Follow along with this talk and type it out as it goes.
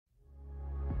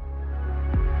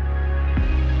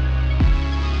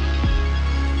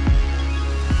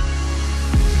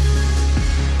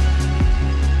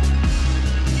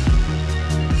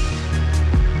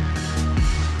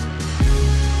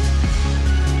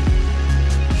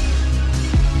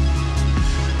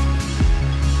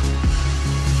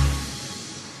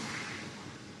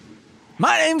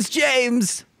My name's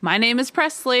James. My name is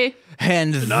Presley.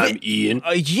 And I'm Ian.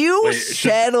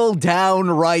 Settle down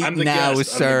right now,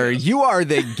 guest. sir. You are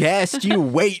the guest. You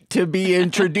wait to be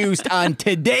introduced on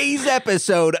today's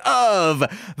episode of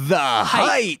The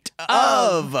Height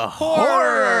of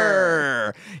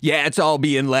Horror. Yeah, it's all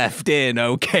being left in,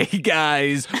 okay,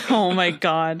 guys? Oh, my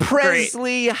God.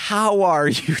 Presley, how are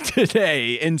you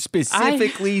today? And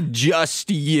specifically, just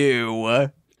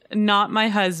you. Not my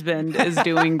husband is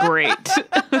doing great.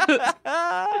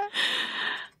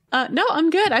 No, I'm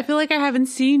good. I feel like I haven't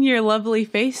seen your lovely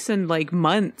face in like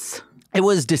months. It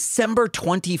was December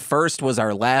 21st was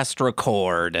our last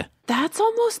record. That's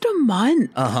almost a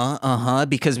month.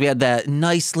 Because we had that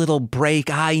nice little break.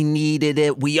 I needed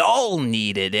it. We all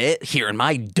needed it. Hearing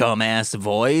my dumbass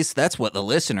voice. That's what the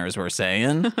listeners were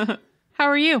saying. How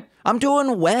are you? I'm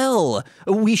doing well.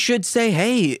 We should say,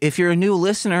 hey, if you're a new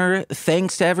listener,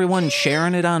 thanks to everyone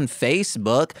sharing it on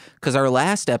Facebook, because our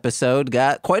last episode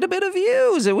got quite a bit of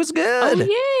views. It was good.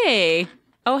 Oh, yay.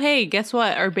 Oh, hey, guess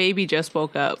what? Our baby just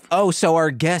woke up. Oh, so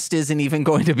our guest isn't even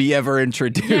going to be ever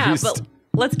introduced. Yeah, but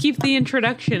let's keep the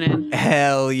introduction in.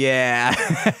 Hell yeah.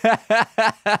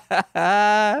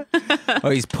 Oh,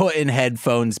 he's putting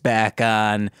headphones back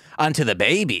onto the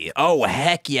baby. Oh,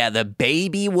 heck yeah. The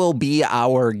baby will be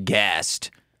our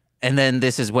guest. And then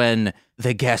this is when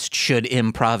the guest should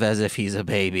improv as if he's a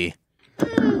baby.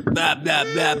 Blah, blah,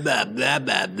 blah, blah, blah,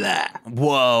 blah, blah.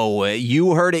 Whoa,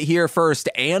 you heard it here first.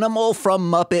 Animal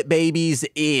from Muppet Babies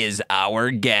is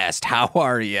our guest. How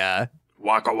are ya?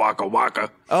 Waka, waka,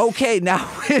 waka. Okay, now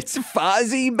it's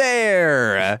Fozzie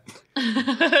Bear.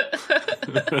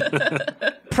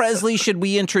 Presley, should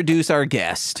we introduce our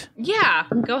guest? Yeah,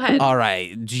 go ahead. All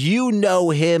right. Do you know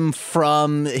him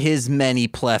from his many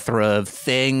plethora of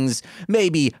things?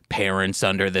 Maybe Parents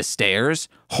Under the Stairs,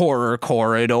 Horror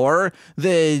Corridor,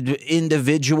 the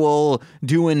individual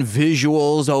doing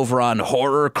visuals over on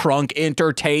Horror Crunk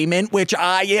Entertainment, which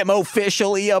I am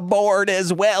officially aboard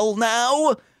as well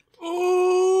now.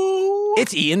 Ooh.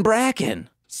 It's Ian Bracken.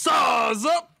 Saws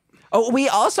up. Oh, we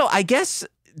also, I guess,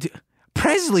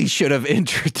 Presley should have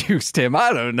introduced him.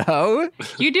 I don't know.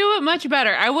 You do it much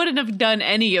better. I wouldn't have done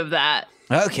any of that.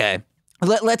 Okay.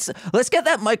 Let's get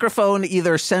that microphone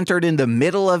either centered in the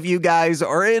middle of you guys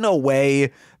or in a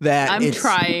way that I'm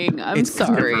trying. I'm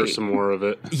sorry. Give her some more of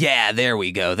it. Yeah, there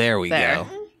we go. There we go.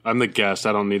 I'm the guest.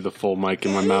 I don't need the full mic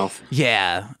in my mouth.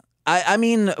 Yeah. I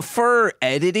mean, for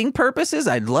editing purposes,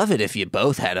 I'd love it if you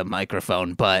both had a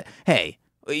microphone, but hey,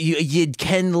 you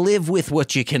can live with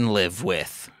what you can live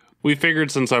with. We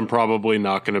figured since I'm probably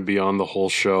not going to be on the whole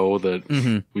show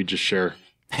that we just share.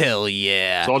 Hell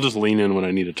yeah. So I'll just lean in when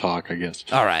I need to talk, I guess.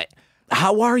 All right.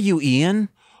 How are you, Ian?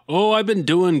 Oh, I've been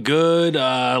doing good.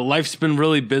 Life's been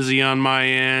really busy on my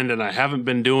end, and I haven't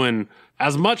been doing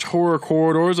as much Horror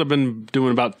Corridors. I've been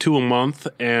doing about 2 a month,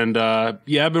 and I've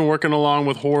been working along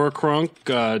with Horror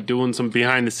Crunk, doing some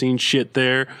behind-the-scenes shit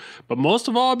there. But most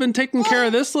of all, I've been taking care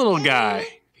of this little guy.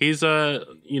 He's,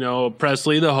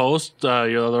 Presley, the host,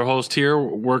 your other host here,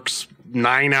 works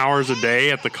 9 hours a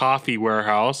day at the coffee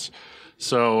warehouse.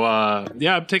 So,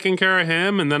 I'm taking care of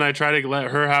him, and then I try to let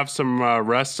her have some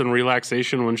rest and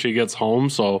relaxation when she gets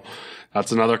home, so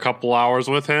that's another couple hours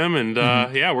with him, and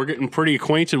we're getting pretty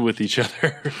acquainted with each other.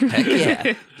 Heck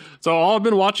yeah. So all I've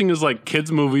been watching is like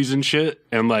kids movies and shit,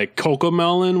 and like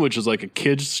Cocomelon, which is like a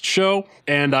kids show,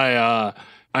 and I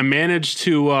managed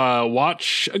to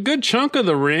watch a good chunk of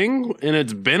The Ring, and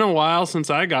it's been a while since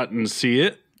I gotten to see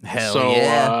it. Hell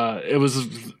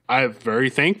yeah. I'm very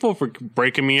thankful for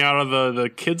breaking me out of the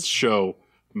kids show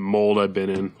mold I've been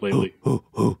in lately.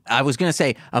 I was going to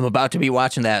say, I'm about to be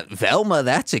watching that Velma.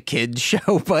 That's a kid's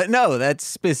show, but no, that's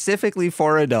specifically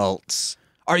for adults.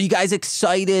 Are you guys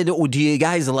excited, or do you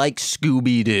guys like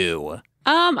Scooby-Doo?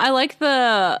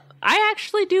 I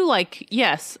actually do like,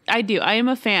 yes, I do. I am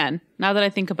a fan, now that I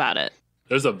think about it.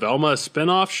 There's a Velma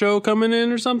spinoff show coming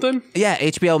in or something? Yeah,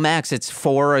 HBO Max. It's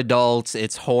for adults.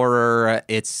 It's horror.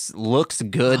 It looks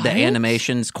good. What? The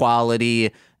animation's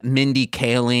quality. Mindy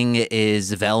Kaling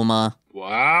is Velma.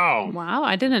 Wow. Wow,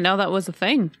 I didn't know that was a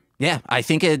thing. Yeah, I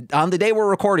think on the day we're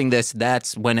recording this,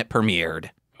 that's when it premiered.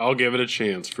 I'll give it a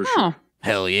chance for sure.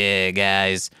 Hell yeah,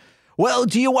 guys. Well,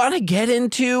 do you want to get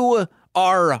into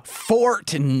our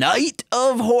fortnight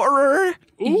of horror?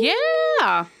 Ooh.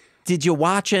 Yeah. Did you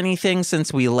watch anything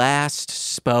since we last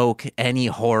spoke? Any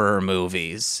horror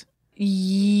movies?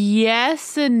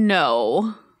 Yes and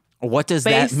no. What does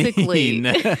that mean?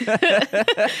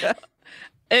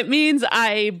 It means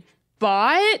I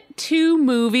bought 2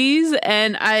 movies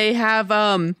and I have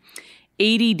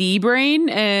ADD brain,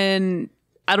 and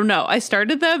I don't know. I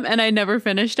started them and I never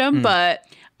finished them, but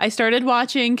I started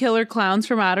watching Killer Clowns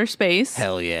from Outer Space,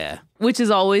 Hell yeah. which is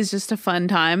always just a fun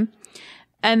time.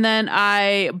 And then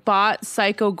I bought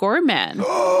Psycho Gorman.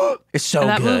 It's so And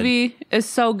that good. movie is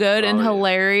so good and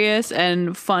hilarious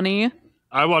and funny.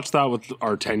 I watched that with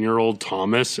our 10-year-old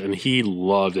Thomas, and he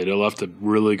loved it. It left a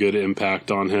really good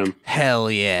impact on him. Hell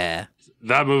yeah.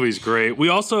 That movie's great. We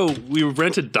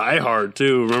rented Die Hard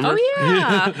too, remember? Oh,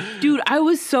 yeah. Dude, I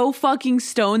was so fucking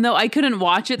stoned, though. I couldn't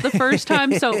watch it the first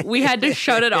time, so we had to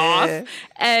shut it off,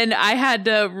 and I had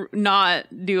to not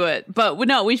do it. But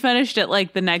no, we finished it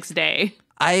like the next day.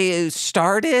 I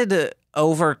started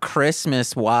over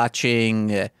Christmas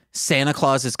watching Santa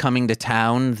Claus is Coming to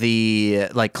Town, the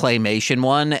like claymation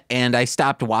one, and I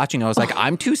stopped watching. I was like,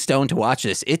 I'm too stoned to watch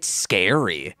this. It's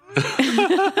scary.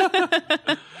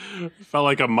 Felt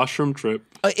like a mushroom trip.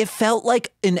 It felt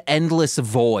like an endless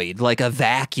void, like a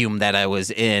vacuum that I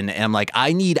was in. And I'm like,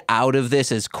 I need out of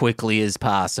this as quickly as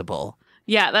possible.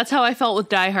 Yeah, that's how I felt with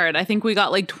Die Hard. I think we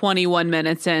got like 21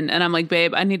 minutes in, and I'm like,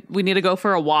 babe, we need to go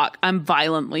for a walk. I'm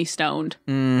violently stoned.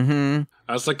 Mm-hmm.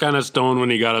 That's the kind of stone when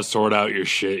you gotta sort out your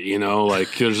shit, you know?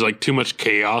 Like, there's like too much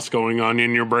chaos going on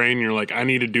in your brain. You're like, I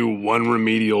need to do one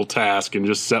remedial task and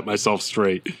just set myself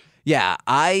straight. Yeah,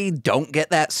 I don't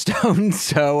get that stoned,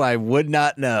 so I would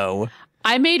not know.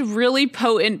 I made really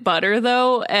potent butter,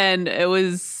 though, and it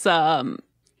was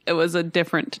a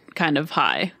different kind of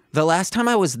high. The last time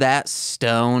I was that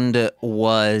stoned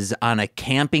was on a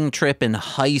camping trip in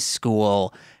high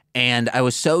school, and I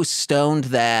was so stoned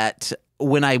that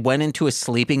when I went into a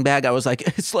sleeping bag, I was like,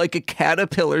 it's like a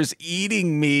caterpillar's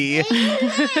eating me.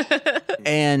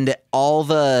 And all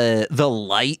the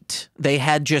light, they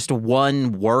had just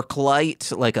one work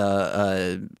light, like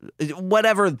a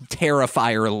whatever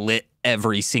Terrifier lit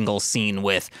every single scene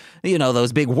with, you know,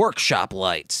 those big workshop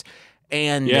lights.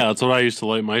 And yeah, that's what I used to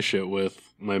light my shit with,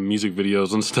 my music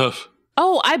videos and stuff.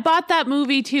 Oh, I bought that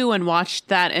movie too and watched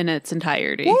that in its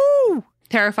entirety. Woo!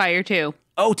 Terrifier 2.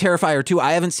 Oh, Terrifier 2.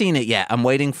 I haven't seen it yet. I'm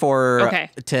waiting to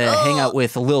hang out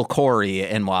with Lil Corey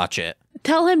and watch it.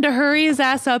 Tell him to hurry his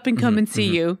ass up and come and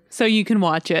see you so you can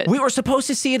watch it. We were supposed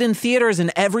to see it in theaters,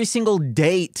 and every single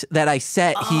date that I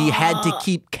set, he had to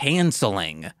keep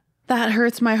canceling. That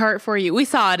hurts my heart for you. We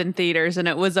saw it in theaters, and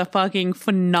it was a fucking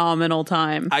phenomenal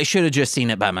time. I should have just seen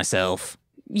it by myself.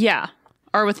 Yeah.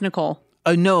 Or with Nicole.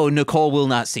 No, Nicole will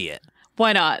not see it.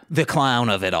 Why not? The clown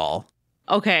of it all.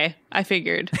 Okay, I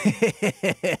figured.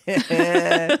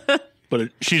 But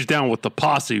she's down with the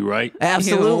posse, right?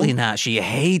 Absolutely Ew. not. She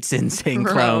hates Insane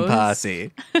Clown Gross.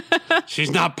 Posse.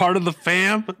 She's not part of the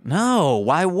fam? No,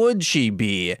 why would she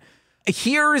be?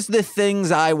 Here's the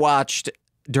things I watched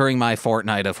during my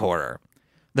fortnight of horror.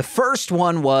 The first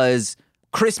one was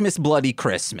Christmas Bloody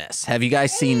Christmas. Have you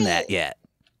guys seen that yet?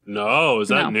 No, is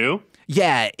that new?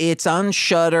 Yeah, it's on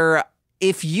Shudder.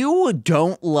 If you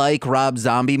don't like Rob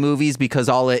Zombie movies because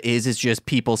all it is just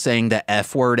people saying the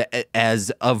F word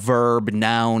as a verb,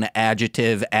 noun,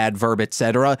 adjective, adverb,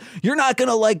 etc., you're not going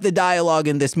to like the dialogue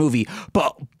in this movie.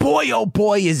 But boy, oh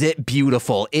boy, is it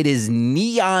beautiful. It is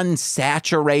neon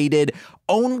saturated,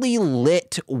 only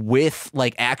lit with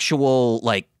like actual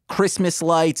like Christmas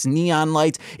lights, neon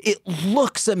lights. It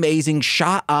looks amazing.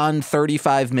 Shot on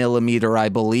 35 millimeter, I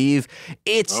believe.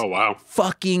 It's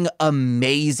fucking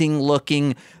amazing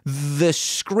looking. The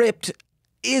script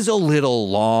is a little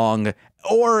long.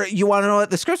 Or you want to know what?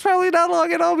 The script's probably not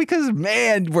long at all because,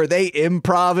 man, were they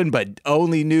improvising but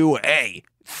only knew, hey,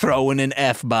 throwing an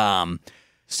F-bomb.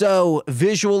 So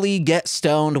visually, get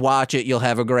stoned, watch it. You'll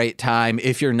have a great time.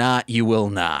 If you're not, you will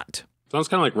not. Sounds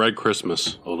kind of like Red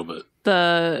Christmas a little bit.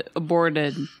 The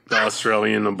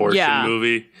Australian abortion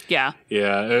movie. Yeah.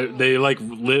 Yeah. They like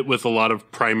lit with a lot of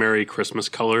primary Christmas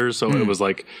colors. So it was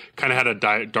like kind of had a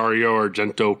Dario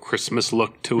Argento Christmas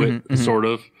look to it, sort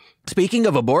of. Speaking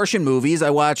of abortion movies,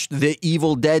 I watched The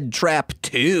Evil Dead Trap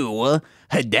 2,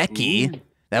 Hideki. Ooh.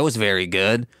 That was very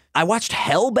good. I watched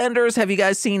Hellbenders. Have you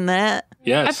guys seen that?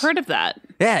 Yes. I've heard of that.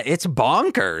 Yeah, it's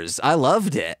bonkers. I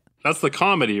loved it. That's the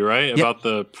comedy, right? Yep. About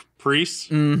the priests?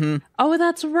 Mm-hmm. Oh,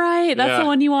 that's right. That's the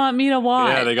one you want me to watch.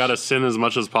 Yeah, they got to sin as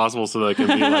much as possible so they can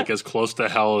be like as close to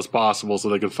hell as possible so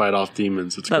they can fight off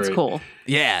demons. That's great. Cool.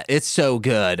 Yeah, it's so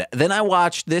good. Then I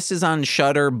watched, this is on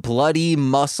Shudder, Bloody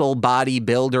Muscle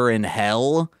Bodybuilder in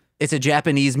Hell. It's a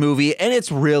Japanese movie, and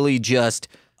it's really just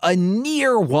a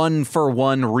near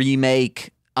one-for-one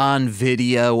remake on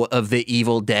video of The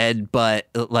Evil Dead, but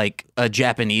like a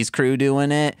Japanese crew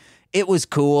doing it. It was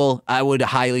cool. I would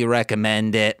highly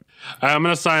recommend it. I'm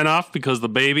going to sign off because of the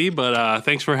baby, but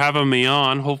thanks for having me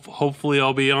on. Hopefully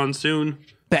I'll be on soon.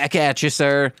 Back at you,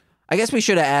 sir. I guess we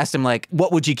should have asked him, like,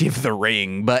 what would you give The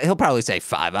Ring? But he'll probably say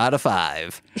 5 out of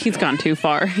 5. He's gone too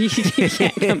far. He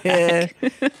can't come back.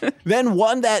 Then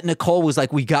one that Nicole was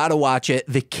like, we got to watch it.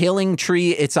 The Killing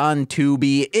Tree. It's on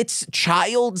Tubi. It's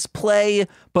child's play,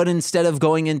 but instead of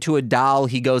going into a doll,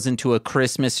 he goes into a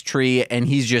Christmas tree, and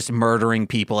he's just murdering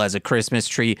people as a Christmas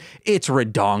tree. It's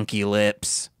redonky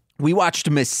lips. We watched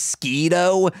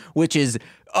Mosquito, which is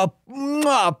a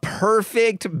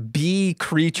perfect bee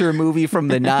creature movie from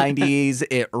the 90s.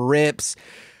 It rips.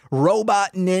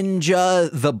 Robot Ninja,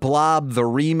 The Blob, the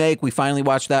remake. We finally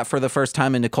watched that for the first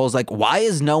time, and Nicole's like, why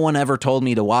has no one ever told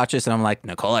me to watch this? And I'm like,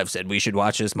 Nicole, I've said we should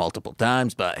watch this multiple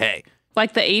times, but hey.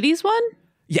 Like the 80s one?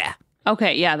 Yeah.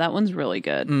 Okay, yeah, that one's really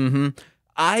good. Mm-hmm.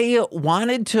 I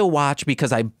wanted to watch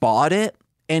because I bought it,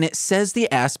 and it says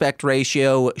the aspect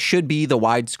ratio should be the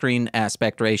widescreen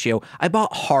aspect ratio. I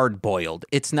bought Hard Boiled.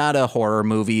 It's not a horror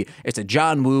movie. It's a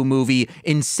John Woo movie.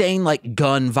 Insane, like,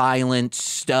 gun violence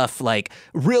stuff, like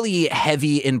really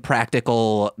heavy and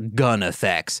practical gun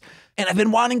effects. And I've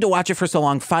been wanting to watch it for so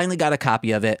long. Finally got a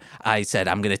copy of it. I said,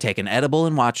 I'm going to take an edible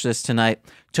and watch this tonight.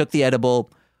 Took the edible,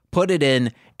 put it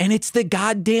in, and it's the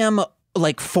goddamn,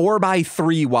 like,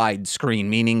 4:3 widescreen,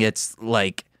 meaning it's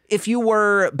like, if you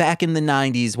were back in the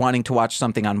 90s wanting to watch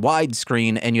something on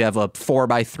widescreen and you have a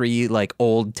 4:3 like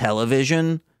old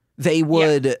television, they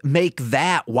would make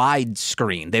that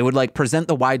widescreen. They would like present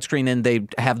the widescreen and they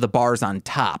have the bars on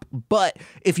top. But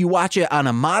if you watch it on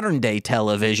a modern day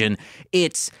television,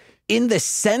 it's in the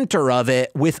center of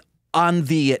it with on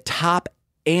the top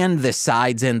and the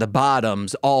sides and the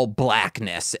bottoms all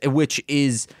blackness, which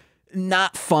is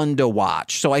not fun to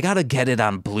watch. So I got to get it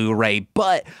on Blu-ray,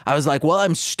 but I was like, well,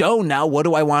 I'm stoned now. What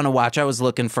do I want to watch? I was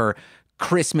looking for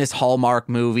Christmas Hallmark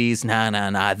movies.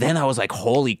 Nah. Then I was like,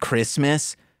 holy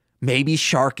Christmas, maybe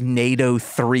Sharknado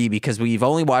 3, because we've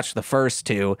only watched the first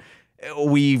two.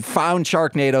 We found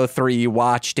Sharknado 3,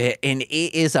 watched it, and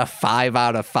it is a 5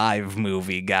 out of 5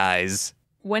 movie, guys.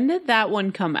 When did that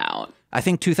one come out? I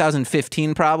think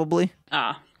 2015, probably.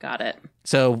 Ah, got it.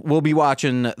 So we'll be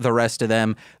watching the rest of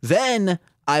them. Then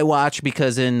I watch,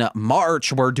 because in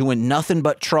March, we're doing nothing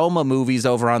but trauma movies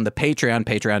over on the Patreon,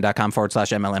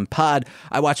 patreon.com/MLM pod.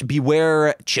 I watch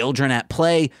Beware Children at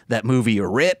Play. That movie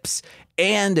rips.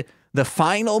 And the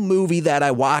final movie that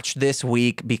I watched this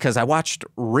week, because I watched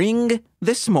Ring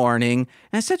this morning,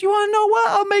 and I said, you want to know what?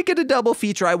 I'll make it a double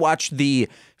feature. I watched the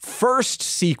first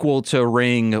sequel to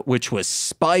Ring, which was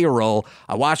Spiral.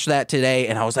 I watched that today,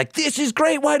 and I was like, this is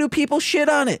great. Why do people shit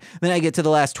on it? Then I get to the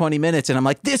last 20 minutes, and I'm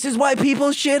like, this is why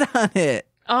people shit on it.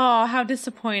 Oh, how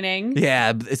disappointing.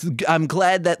 Yeah, I'm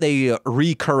glad that they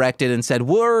recorrected and said,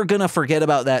 we're going to forget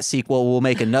about that sequel. We'll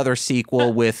make another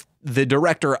sequel with the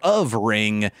director of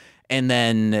Ring. And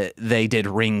then they did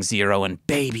Ring Zero, and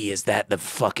baby, is that the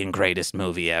fucking greatest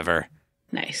movie ever.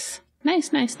 Nice.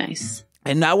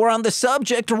 And now we're on the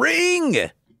subject,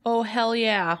 Ring! Oh, hell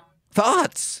yeah.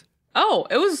 Thoughts? Oh,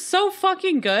 it was so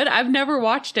fucking good. I've never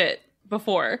watched it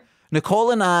before.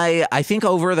 Nicole and I think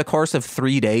over the course of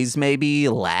 3 days, maybe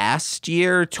last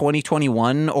year,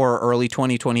 2021 or early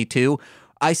 2022,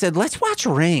 I said, let's watch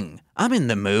Ring. I'm in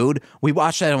the mood. We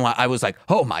watched that and I was like,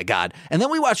 oh my God. And then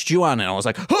we watched Ju-on and I was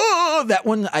like, oh, that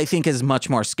one I think is much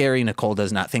more scary. Nicole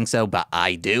does not think so, but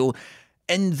I do.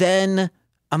 And then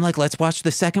I'm like, let's watch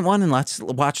the second one and let's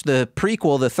watch the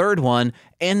prequel, the third one.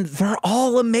 And they're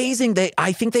all amazing.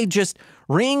 I think they just,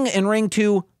 Ring and Ring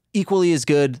 2 equally as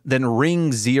good, than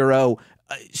Ring Zero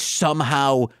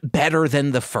somehow better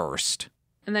than the first.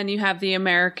 And then you have the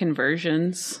American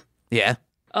versions. Yeah.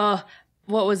 What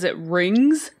was it?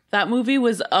 Rings? That movie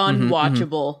was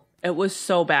unwatchable. It was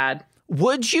so bad.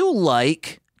 Would you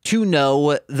like to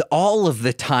know all of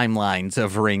the timelines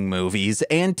of Ring movies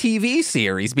and TV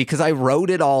series? Because I wrote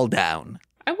it all down.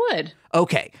 I would.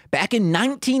 Okay. Back in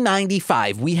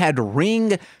 1995, we had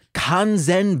Ring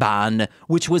Kanzenban,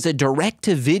 which was a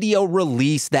direct-to-video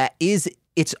release that is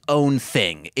its own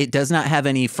thing. It does not have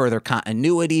any further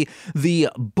continuity. The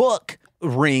book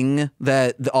Ring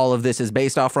that all of this is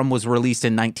based off from was released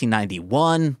in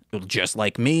 1991, just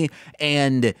like me,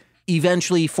 and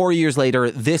eventually 4 years later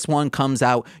this one comes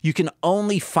out. You can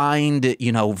only find,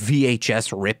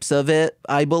 VHS rips of it,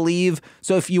 I believe.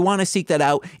 So if you want to seek that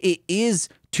out, it is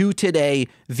to today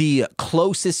the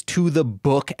closest to the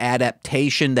book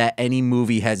adaptation that any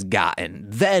movie has gotten.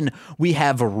 Then we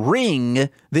have Ring.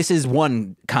 This is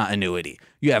one continuity.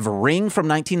 You have Ring from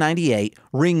 1998,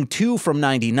 Ring 2 from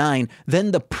 99,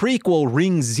 then the prequel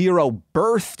Ring Zero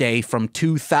Birthday from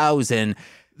 2000,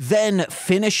 then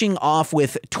finishing off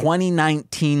with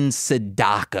 2019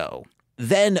 Sadako.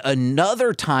 Then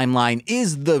another timeline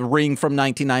is The Ring from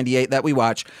 1998 that we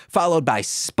watched, followed by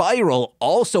Spiral,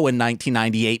 also in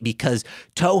 1998, because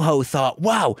Toho thought,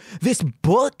 wow, this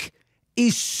book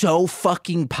is so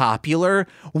fucking popular.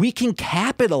 We can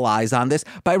capitalize on this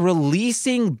by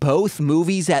releasing both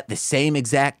movies at the same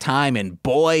exact time. And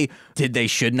boy,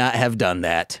 should not have done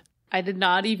that. I did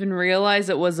not even realize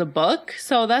it was a book,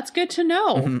 so that's good to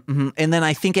know. Mm-hmm. And then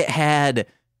I think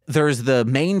there's the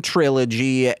main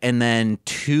trilogy and then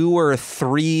 2 or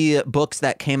 3 books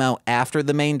that came out after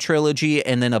the main trilogy,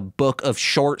 and then a book of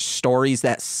short stories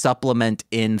that supplement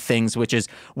in things, which is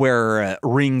where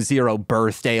Ring Zero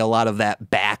Birthday, a lot of that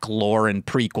back lore and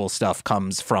prequel stuff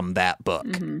comes from that book.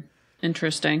 Mm-hmm.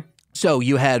 Interesting. So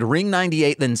you had Ring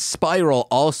 98, then Spiral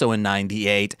also in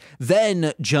 98,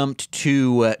 then jumped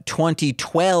to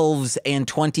 2012's and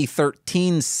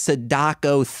 2013's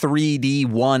Sadako 3D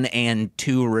 1 and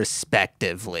 2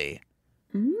 respectively.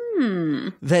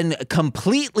 Then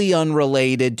completely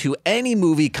unrelated to any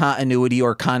movie continuity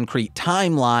or concrete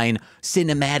timeline,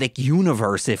 cinematic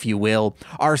universe, if you will,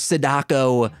 are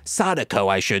Sadako,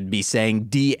 I should be saying,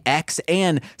 DX,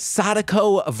 and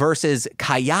Sadako versus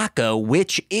Kayako,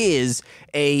 which is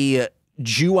a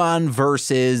Ju-on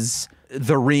versus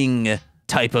The Ring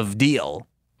type of deal.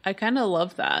 I kind of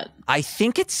love that. I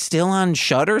think it's still on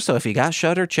Shudder, so if you got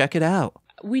Shudder, check it out.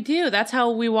 We do. That's how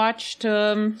we watched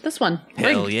this one.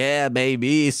 Hell yeah,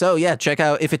 baby. So yeah, check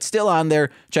out, if it's still on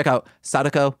there, check out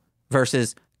Sadako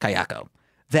versus Kayako.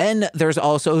 Then there's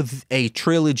also a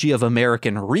trilogy of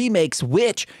American remakes,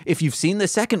 which, if you've seen the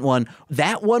second one,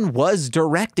 that one was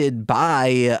directed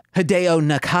by Hideo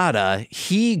Nakata.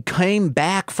 He came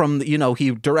back from,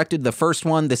 he directed the first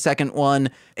one, the second one,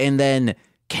 and then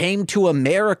came to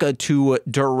America to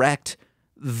direct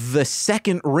the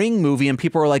second Ring movie, and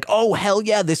people were like, oh, hell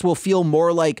yeah, this will feel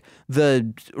more like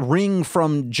the Ring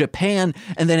from Japan,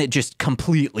 and then it just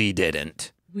completely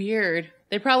didn't. Weird.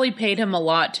 They probably paid him a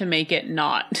lot to make it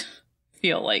not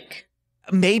feel like.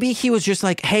 Maybe he was just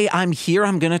like, hey, I'm here,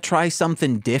 I'm gonna try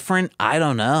something different. I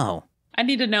don't know. I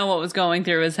need to know what was going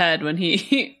through his head when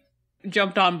he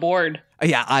jumped on board.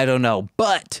 Yeah, I don't know.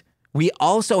 But we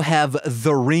also have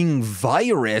The Ring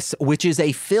Virus, which is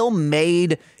a film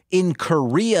made in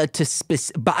Korea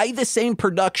by the same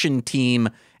production team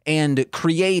and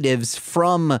creatives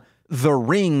from The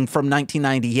Ring from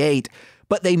 1998,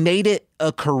 but they made it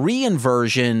a Korean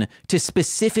version to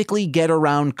specifically get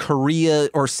around Korea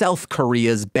or South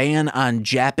Korea's ban on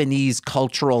Japanese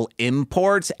cultural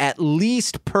imports, at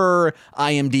least per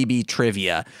IMDb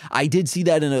trivia. I did see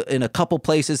that in a couple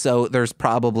places, so there's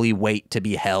probably weight to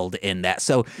be held in that.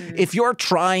 So if you're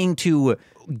trying to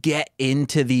get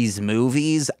into these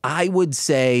movies, I would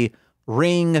say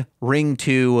Ring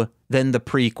 2, then the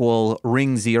prequel,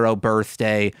 Ring Zero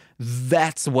Birthday.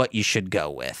 That's what you should go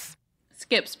with.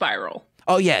 Skip Spiral.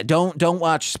 Oh yeah, don't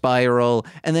watch Spiral.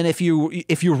 And then if you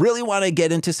really want to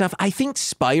get into stuff, I think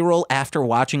Spiral, after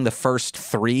watching the first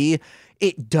 3,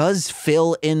 it does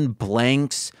fill in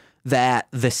blanks that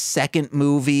the second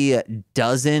movie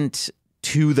doesn't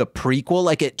to the prequel.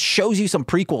 Like, it shows you some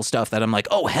prequel stuff that I'm like,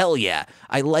 oh, hell yeah.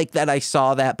 I like that I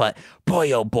saw that, but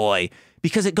boy, oh boy.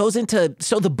 Because it goes into,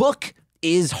 so the book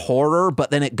is horror, but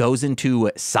then it goes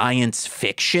into science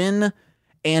fiction,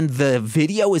 and the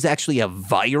video is actually a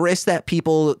virus that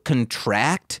people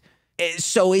contract.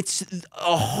 So it's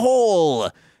a whole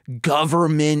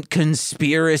government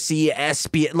conspiracy,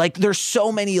 espionage. Like, there's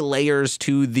so many layers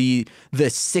to the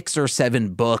 6 or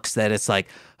 7 books that it's like,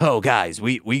 oh, guys,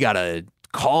 we gotta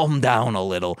calm down a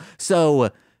little. So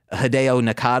Hideo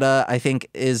Nakata, I think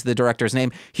is the director's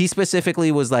name. He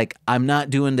specifically was like, I'm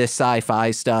not doing this sci-fi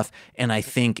stuff, and I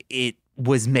think it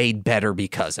was made better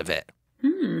because of it.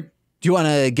 Do you want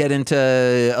to get into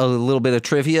a little bit of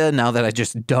trivia now that I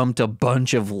just dumped a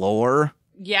bunch of lore?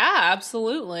 Yeah,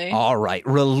 absolutely. All right.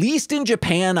 Released in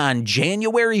Japan on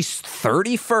January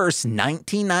 31st,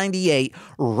 1998,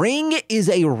 Ring is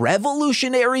a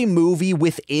revolutionary movie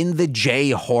within the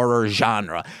J-horror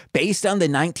genre, based on the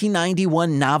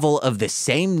 1991 novel of the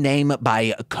same name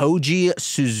by Koji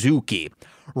Suzuki.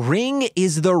 Ring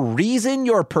is the reason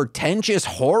your pretentious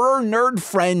horror nerd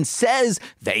friend says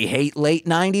they hate late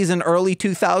 90s and early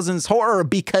 2000s horror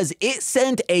because it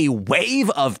sent a wave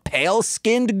of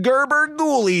pale-skinned Gerber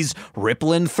ghoulies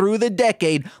rippling through the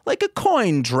decade like a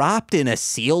coin dropped in a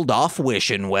sealed-off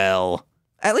wishing well.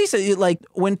 At least, like,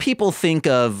 when people think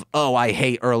of, oh, I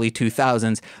hate early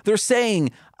 2000s, they're saying,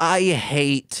 I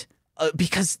hate,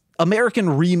 because American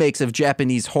remakes of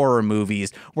Japanese horror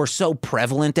movies were so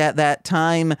prevalent at that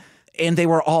time, and they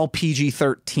were all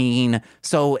PG-13.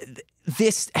 So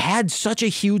this had such a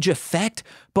huge effect.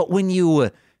 But when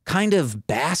you kind of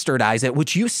bastardize it,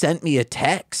 which you sent me a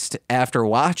text after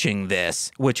watching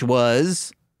this, which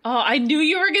was... Oh, I knew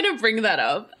you were going to bring that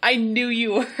up. I knew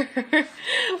you were.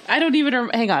 I don't even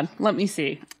remember. Hang on. Let me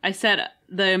see. I said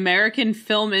the American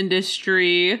film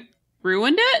industry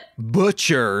ruined it?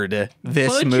 Butchered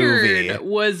this movie. Butchered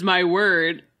was my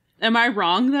word. Am I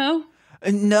wrong, though?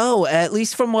 No, at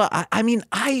least from what... I mean,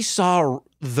 I saw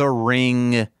The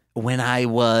Ring when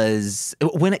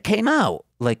it came out.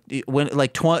 Like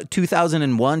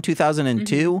 2001,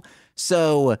 2002. Mm-hmm.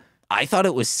 So... I thought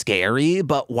it was scary,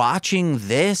 but watching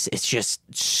this, it's just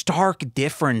stark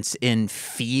difference in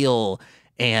feel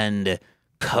and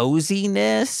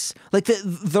coziness. Like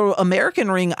the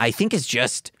American Ring, I think is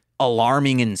just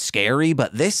alarming and scary,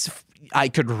 but this I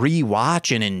could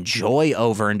rewatch and enjoy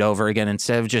over and over again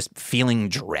instead of just feeling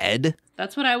dread.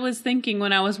 That's what I was thinking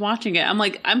when I was watching it. I'm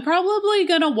like, I'm probably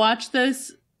going to watch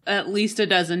this at least a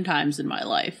dozen times in my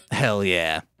life. Hell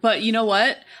yeah. But you know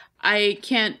what? I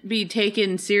can't be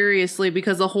taken seriously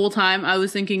because the whole time I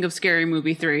was thinking of Scary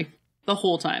Movie 3. The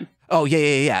whole time. Oh,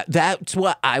 yeah. That's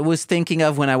what I was thinking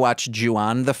of when I watched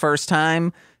Ju-on the first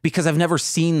time, because I've never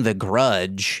seen The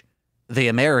Grudge, the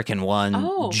American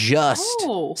one, just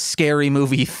Scary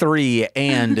Movie 3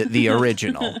 and the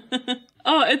original.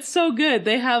 Oh, it's so good.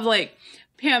 They have like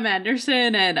Pam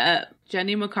Anderson and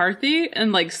Jenny McCarthy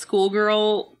and like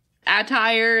schoolgirl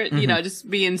attire, you know, just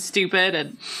being stupid,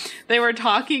 and they were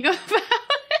talking about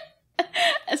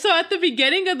it. So at the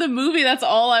beginning of the movie, that's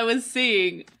all I was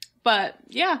seeing. But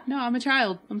yeah, no, I'm a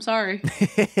child. I'm sorry.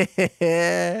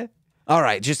 All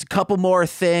right, just a couple more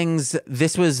things.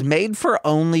 This was made for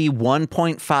only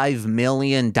 $1.5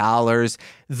 million.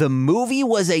 The movie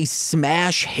was a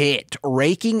smash hit,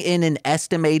 raking in an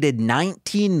estimated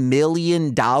 $19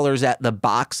 million at the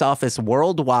box office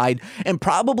worldwide, and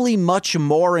probably much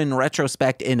more in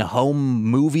retrospect in home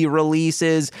movie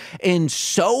releases. And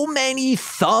so many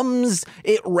thumbs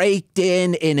it raked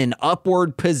in an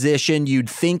upward position, you'd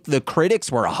think the critics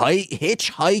were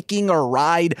hitchhiking a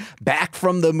ride back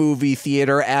from the movie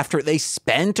theater after they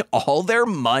spent all their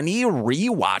money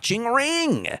rewatching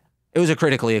Ring. It was a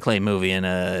critically acclaimed movie, and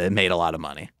it made a lot of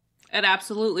money. It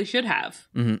absolutely should have.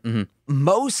 Mm-hmm.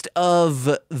 Most of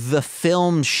the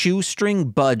film's shoestring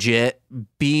budget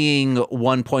being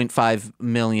 $1.5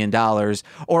 million,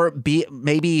 or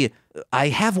maybe I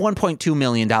have $1.2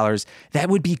 million. That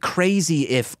would be crazy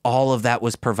if all of that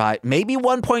was provided. Maybe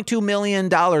 $1.2 million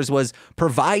was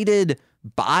provided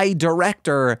by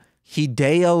director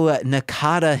Hideo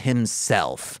Nakata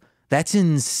himself. That's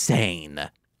insane.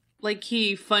 Like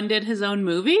he funded his own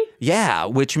movie? Yeah,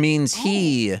 which means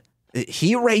he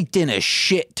raked in a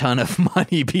shit ton of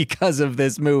money because of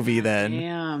this movie then.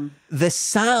 Damn. The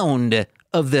sound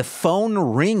of the phone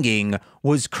ringing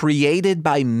was created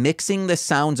by mixing the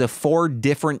sounds of 4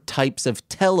 different types of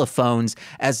telephones,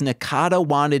 as Nakata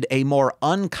wanted a more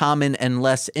uncommon and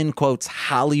less, in quotes,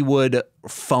 Hollywood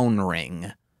phone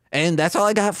ring. And that's all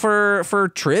I got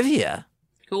for trivia.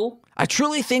 Cool. I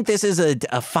truly think this is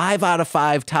a 5 out of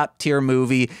 5 top tier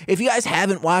movie. If you guys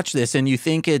haven't watched this and you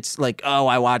think it's like, oh,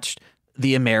 I watched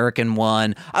the American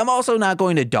one, I'm also not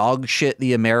going to dog shit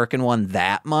the American one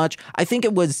that much. I think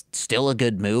it was still a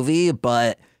good movie,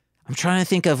 but I'm trying to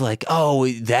think of like, oh,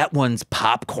 that one's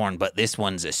popcorn, but this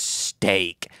one's a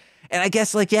steak. And I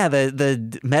guess like, yeah,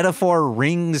 the metaphor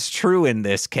rings true in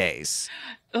this case.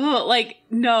 Oh, like,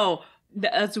 no.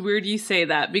 That's weird you say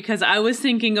that, because I was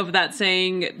thinking of that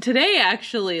saying today,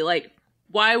 actually. Like,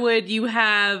 why would you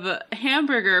have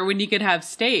hamburger when you could have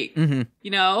steak? Mm-hmm.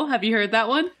 You know, have you heard that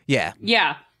one? Yeah.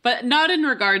 Yeah, but not in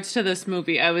regards to this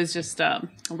movie. I was just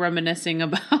reminiscing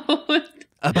about...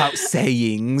 about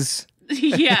sayings.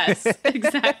 Yes,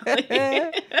 exactly.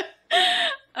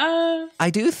 I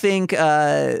do think...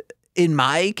 in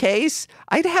my case,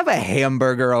 I'd have a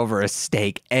hamburger over a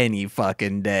steak any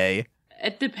fucking day.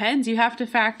 It depends. You have to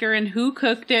factor in who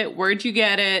cooked it, where'd you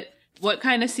get it, what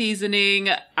kind of seasoning.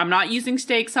 I'm not using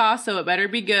steak sauce, so it better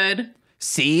be good.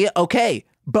 See? Okay.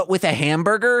 But with a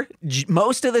hamburger,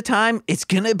 most of the time, it's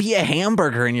going to be a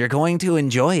hamburger and you're going to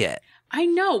enjoy it. I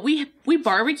know. We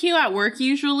barbecue at work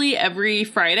usually every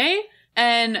Friday.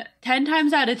 And 10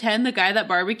 times out of 10, the guy that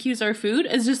barbecues our food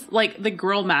is just like the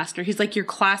grill master. He's like your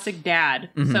classic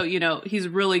dad. Mm-hmm. So, you know, he's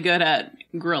really good at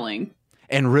grilling.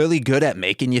 And really good at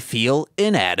making you feel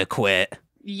inadequate.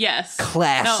 Yes.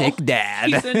 Classic dad.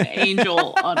 He's an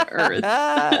angel on earth.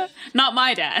 Not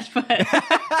my dad, but...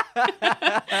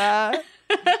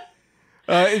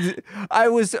 I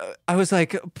was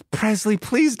like, Presley,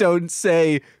 please don't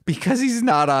say because he's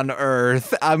not on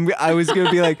Earth. I was going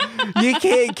to be like, you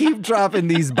can't keep dropping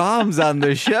these bombs on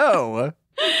the show.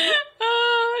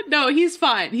 No, he's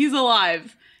fine. He's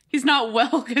alive. He's not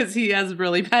well because he has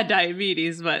really bad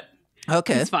diabetes, but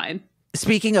he's fine.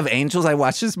 Speaking of angels, I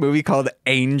watched this movie called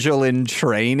Angel in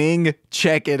Training.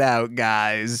 Check it out,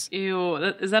 guys. Ew,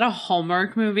 is that a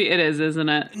Hallmark movie? It is, isn't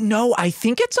it? No, I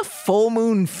think it's a full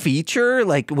moon feature,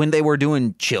 like when they were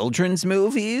doing children's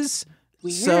movies.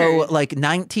 Weird. So, like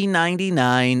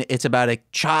 1999, it's about a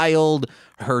child.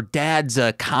 Her dad's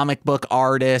a comic book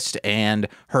artist, and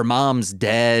her mom's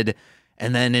dead.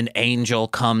 And then an angel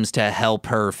comes to help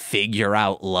her figure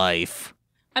out life.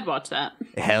 I'd watch that.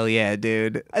 Hell yeah,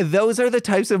 dude. Those are the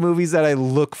types of movies that I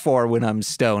look for when I'm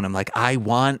stoned. I'm like, I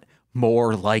want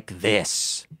more like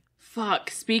this.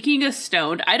 Fuck. Speaking of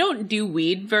stoned, I don't do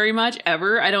weed very much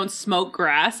ever. I don't smoke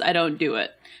grass. I don't do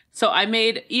it. So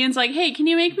Ian's like, hey, can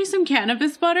you make me some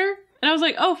cannabis butter? And I was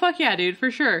like, oh, fuck yeah, dude,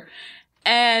 for sure.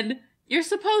 And you're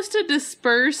supposed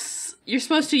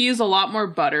to use a lot more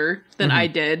butter than I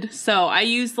did. So I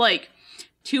used like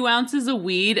 2 ounces of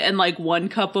weed and like 1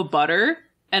 cup of butter.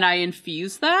 And I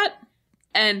infused that.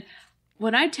 And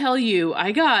when I tell you,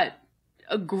 I got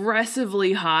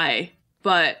aggressively high.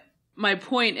 But my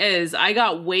point is, I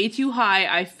got way too high.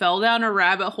 I fell down a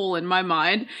rabbit hole in my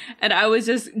mind. And I was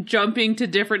just jumping to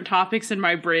different topics in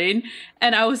my brain.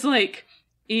 And I was like,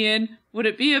 Ian, would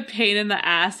it be a pain in the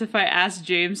ass if I asked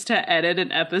James to edit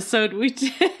an episode we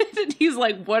did? And he's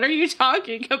like, what are you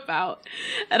talking about?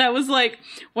 And I was like,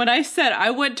 when I said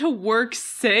I went to work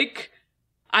sick,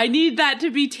 I need that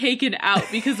to be taken out,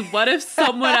 because what if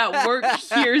someone at work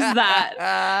hears that?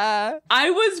 I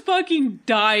was fucking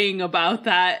dying about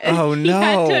that. And oh,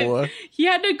 no. He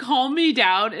had to calm me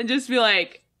down and just be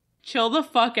like, chill the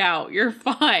fuck out. You're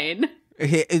fine.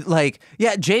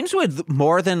 James would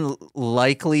more than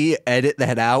likely edit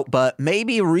that out, but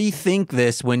maybe rethink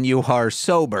this when you are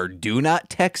sober. Do not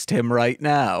text him right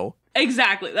now.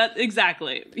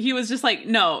 Exactly. He was just like,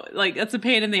 no, like, that's a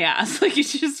pain in the ass. Like, you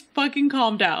should just fucking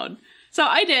calm down. So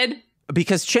I did.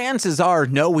 Because chances are,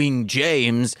 knowing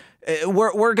James,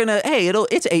 we're gonna,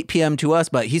 it's 8 p.m. to us,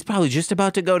 but he's probably just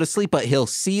about to go to sleep, but he'll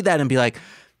see that and be like,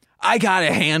 I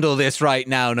gotta handle this right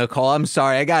now, Nicole. I'm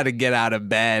sorry. I gotta get out of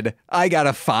bed. I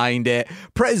gotta find it.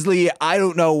 Presley, I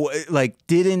don't know,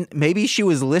 maybe she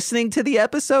was listening to the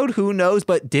episode, who knows,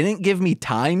 but didn't give me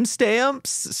timestamps.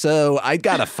 So I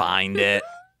gotta find it.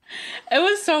 It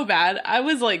was so bad. I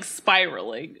was like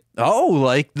spiraling. Oh,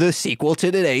 like the sequel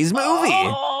to today's movie.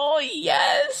 Oh,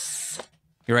 yes.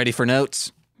 You ready for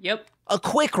notes? Yep. A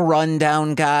quick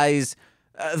rundown, guys.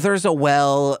 There's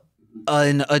an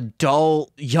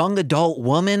young adult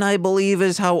woman, I believe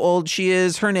is how old she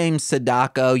is. Her name's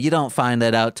Sadako. You don't find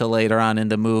that out till later on in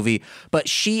the movie. But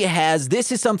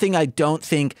this is something I don't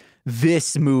think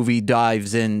this movie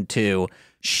dives into.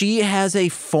 She has a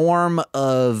form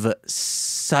of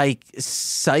psychic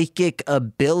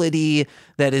ability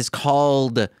that is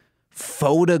called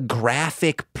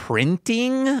photographic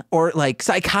printing, or like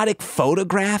psychotic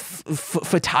photography,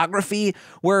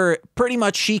 where pretty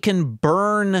much she can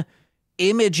burn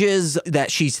images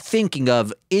that she's thinking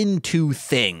of into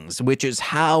things, which is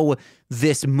how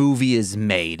this movie is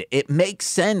made. It makes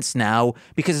sense now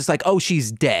because it's like, oh,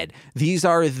 she's dead. These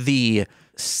are the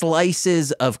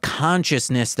slices of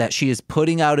consciousness that she is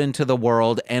putting out into the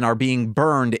world and are being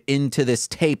burned into this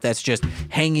tape that's just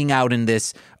hanging out in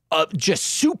this just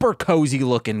super cozy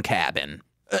looking cabin.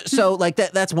 So like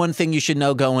that's one thing you should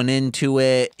know going into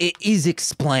it. It is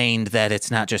explained that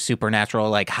it's not just supernatural.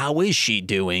 Like, how is she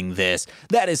doing this?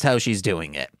 That is how she's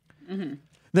doing it. Mm-hmm.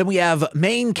 Then we have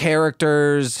main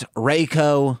characters.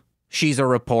 Reiko, she's a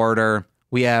reporter.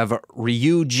 We have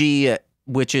Ryuji,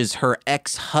 which is her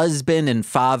ex-husband and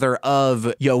father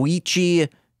of Yoichi,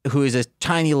 who is a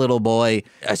tiny little boy,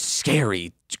 a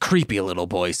scary, creepy little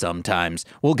boy sometimes.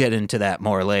 We'll get into that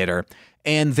more later.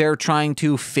 And they're trying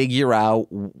to figure out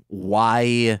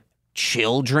why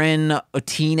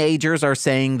teenagers are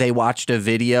saying they watched a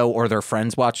video or their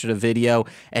friends watched a video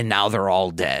and now they're all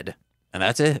dead. And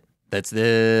that's it. That's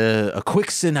a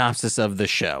quick synopsis of the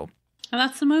show. And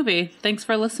that's the movie. Thanks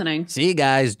for listening. See you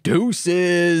guys.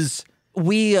 Deuces.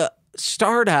 We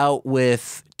start out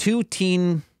with 2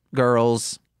 teen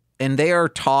girls, and they are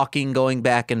talking, going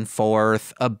back and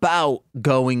forth about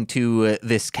going to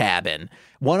this cabin.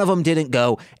 One of them didn't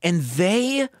go, and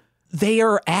they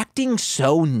are acting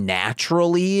so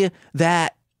naturally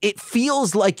that it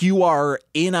feels like you are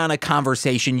in on a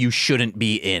conversation you shouldn't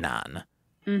be in on.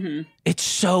 Mm-hmm. It's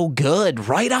so good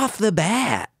right off the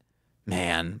bat,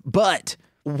 man. But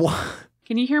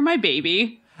can you hear my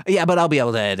baby? Yeah, but I'll be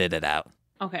able to edit it out.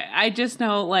 Okay, I just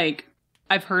know, like,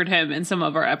 I've heard him in some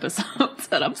of our episodes,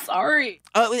 and I'm sorry.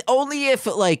 Only if,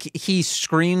 like, he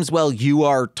screams while you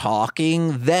are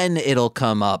talking, then it'll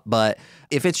come up. But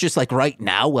if it's just, like, right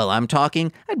now while I'm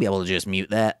talking, I'd be able to just mute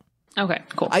that. Okay,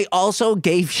 cool. I also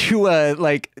gave you a,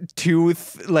 like,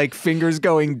 tooth, like, fingers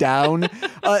going down.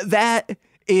 That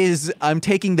is, I'm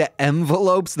taking the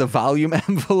envelopes, the volume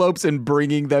envelopes, and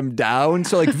bringing them down.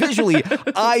 So, like, visually,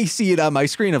 I see it on my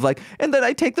screen of, like, and then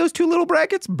I take those two little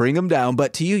brackets, bring them down.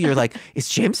 But to you, you're like, is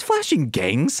James flashing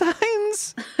gang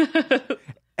signs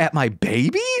at my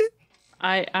baby?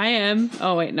 I am.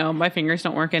 Oh, wait, no, my fingers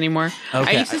don't work anymore.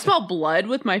 Okay. I used to smell blood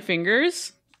with my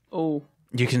fingers. Oh.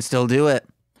 You can still do it.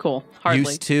 Cool. Hardly.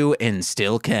 Used to and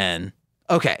still can.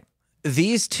 Okay.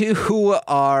 These two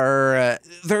are,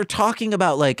 they're talking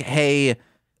about, like, hey,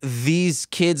 these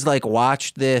kids, like,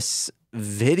 watched this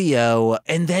video,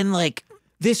 and then, like,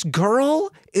 this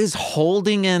girl is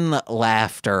holding in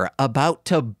laughter, about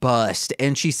to bust,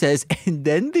 and she says, and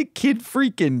then the kid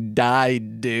freaking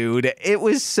died, dude. It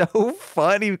was so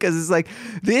funny because it's like,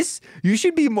 this, you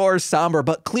should be more somber,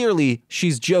 but clearly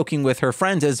she's joking with her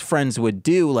friends, as friends would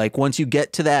do. Like, once you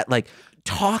get to that, like,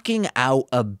 talking out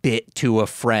a bit to a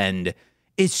friend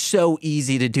is so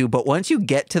easy to do, but once you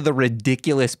get to the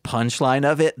ridiculous punchline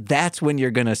of it, that's when you're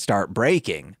going to start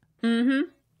breaking. Mm-hmm.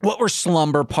 What were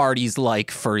slumber parties like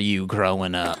for you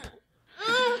growing up?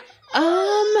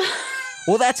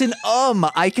 Well, that's an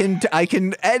I can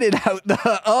edit out the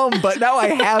but now I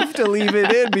have to leave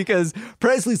it in because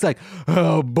Presley's like,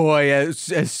 oh boy,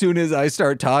 as soon as I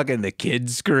start talking, the kid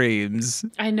screams.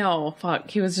 I know. Fuck.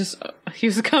 He was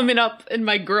coming up in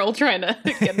my grill trying to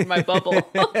get in my bubble.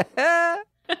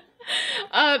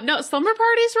 No, slumber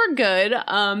parties were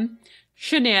good.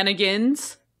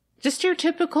 Shenanigans. Just your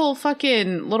typical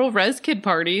fucking little res kid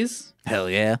parties. Hell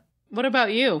yeah. What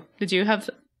about you? Did you have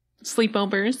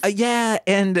sleepovers? Yeah,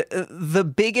 and the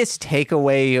biggest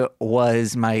takeaway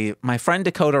was my friend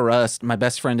Dakota Rust, my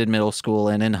best friend in middle school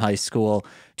and in high school,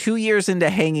 2 years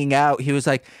into hanging out, he was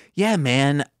like, yeah,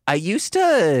 man, I used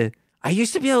to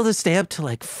be able to stay up to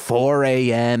like 4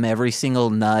 a.m. every single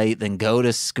night, then go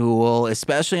to school,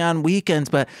 especially on weekends.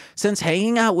 But since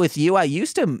hanging out with you, I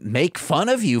used to make fun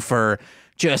of you for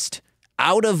just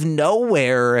out of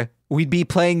nowhere. We'd be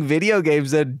playing video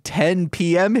games and 10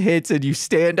 p.m. hits and you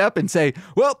stand up and say,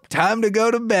 well, time to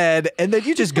go to bed. And then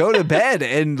you just go to bed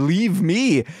and leave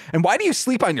me. And why do you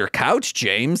sleep on your couch,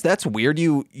 James? That's weird.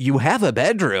 You have a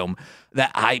bedroom.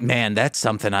 That's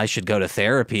something I should go to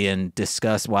therapy and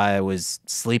discuss why I was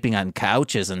sleeping on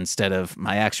couches instead of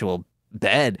my actual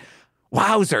bed.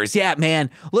 Wowzers. Yeah, man.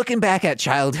 Looking back at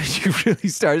childhood, you really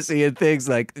start seeing things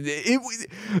like,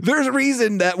 there's a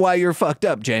reason that why you're fucked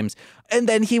up, James. And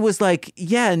then he was like,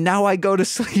 yeah, now I go to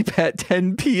sleep at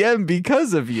 10 p.m.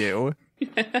 because of you.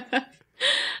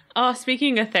 Oh,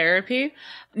 speaking of therapy,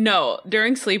 no,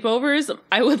 during sleepovers,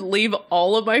 I would leave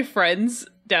all of my friends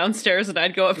downstairs and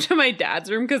I'd go up to my dad's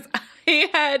room because I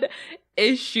had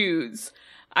issues.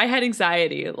 I had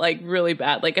anxiety, like really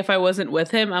bad. Like if I wasn't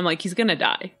with him, I'm like, he's going to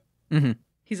die. Mm-hmm.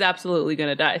 He's absolutely going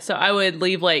to die. So I would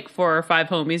leave like 4 or 5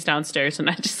 homies downstairs and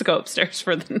I'd just go upstairs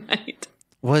for the night.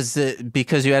 Was it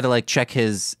because you had to like check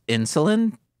his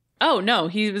insulin? Oh, no,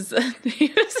 he's an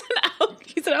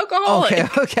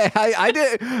alcoholic. Okay.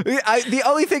 The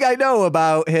only thing I know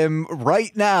about him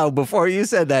right now before you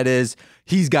said that is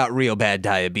he's got real bad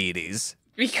diabetes.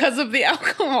 Because of the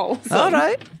alcoholism. All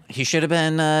right. He should have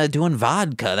been doing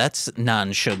vodka. That's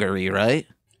non-sugary, right?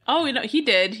 Oh, no, he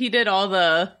did. He did all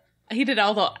the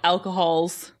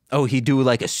alcohols. Oh, he'd do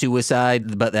like a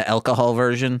suicide, but the alcohol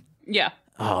version? Yeah.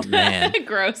 Oh, man.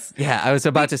 Gross. Yeah, I was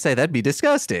about to say that'd be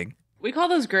disgusting. We call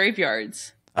those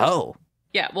graveyards. Oh.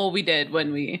 Yeah, well, we did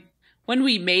when we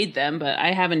made them, but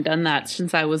I haven't done that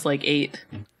since I was like 8.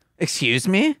 Excuse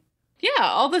me? Yeah,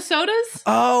 all the sodas.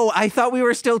 Oh, I thought we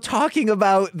were still talking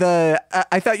about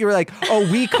I thought you were like,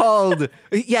 oh, we called,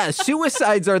 yeah,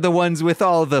 suicides are the ones with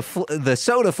all the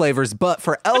soda flavors, but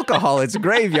for alcohol, it's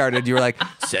graveyard. And you were like,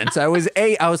 since I was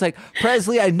 8, I was like,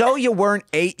 Presley, I know you weren't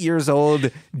 8 years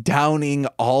old downing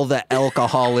all the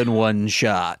alcohol in one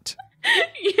shot.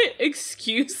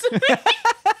 Excuse me?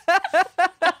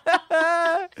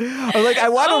 I'm like, I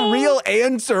want a real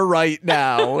answer right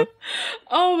now.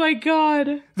 Oh my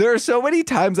God. There are so many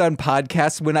times on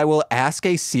podcasts when I will ask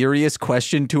a serious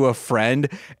question to a friend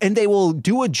and they will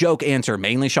do a joke answer.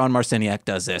 Mainly Sean Marciniak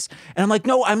does this. And I'm like,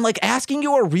 no, I'm like asking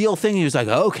you a real thing. He was like,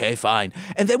 okay, fine.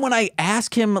 And then when I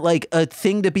ask him like a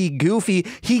thing to be goofy,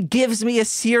 he gives me a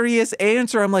serious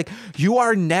answer. I'm like, you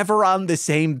are never on the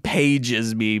same page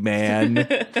as me, man.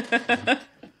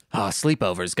 Oh,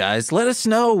 sleepovers, guys. Let us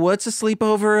know. What's a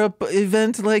sleepover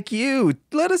event like you?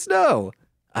 Let us know.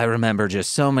 I remember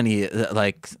just so many,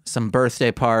 like some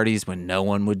birthday parties when no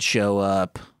one would show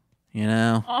up, you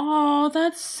know? Oh,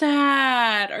 that's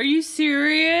sad. Are you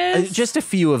serious? Just a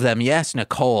few of them. Yes,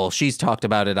 Nicole. She's talked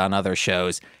about it on other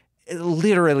shows.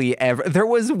 Literally there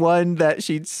was one that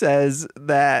she says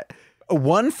that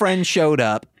one friend showed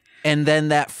up, and then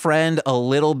that friend a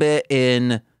little bit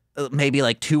in, maybe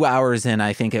like 2 hours in,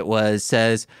 I think it was,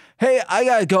 says, hey, I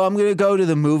gotta go. I'm gonna go to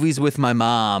the movies with my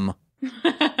mom.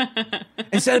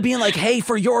 Instead of being like, hey,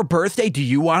 for your birthday, do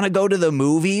you want to go to the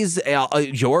movies?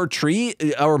 Your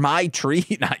treat or my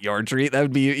treat? Not your treat. That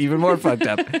would be even more fucked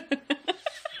up.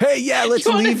 Hey, yeah, let's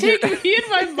leave. You want to take me and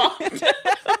my mom to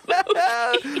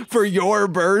the movies? For your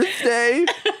birthday?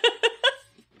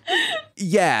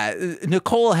 Yeah,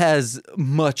 Nicole has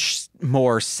much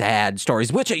more sad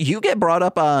stories, which you get brought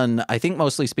up on, I think,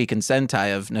 mostly Speaking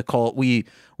Sentai of Nicole. We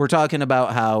were talking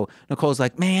about how Nicole's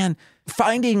like, man,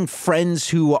 finding friends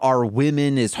who are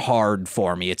women is hard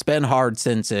for me. It's been hard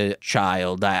since a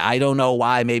child. I don't know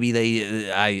why. Maybe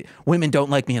women don't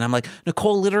like me. And I'm like,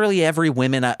 Nicole, literally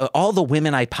all the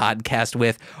women I podcast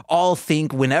with all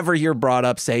think whenever you're brought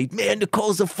up, say, man,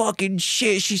 Nicole's a fucking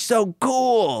shit. She's so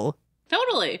cool.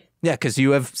 Totally. Yeah, because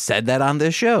you have said that on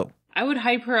this show. I would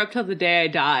hype her up till the day I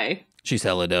die. She's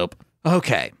hella dope.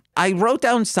 Okay. I wrote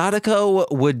down Sadako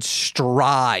would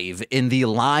strive in the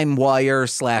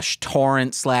LimeWire /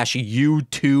 torrent /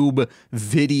 YouTube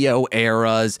video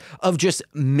eras of just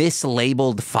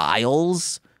mislabeled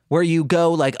files where you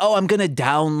go like, oh, I'm going to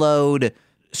download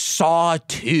Saw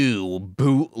 2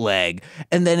 bootleg.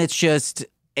 And then it's just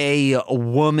a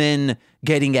woman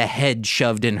getting a head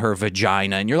shoved in her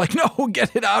vagina. And you're like, no,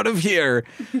 get it out of here.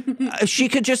 She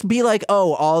could just be like,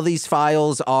 oh, all these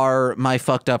files are my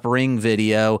fucked up ring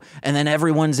video. And then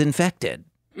everyone's infected.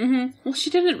 Mm-hmm. Well, she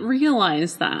didn't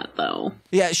realize that, though.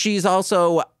 Yeah, she's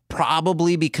also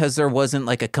probably because there wasn't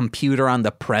like a computer on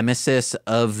the premises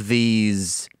of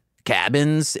these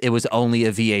cabins. It was only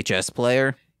a VHS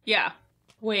player. Yeah.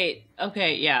 Wait.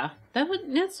 Okay. Yeah.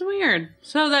 That's weird.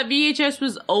 So that VHS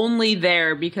was only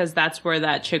there because that's where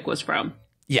that chick was from.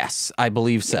 Yes, I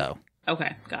believe so.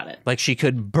 Okay, got it. Like she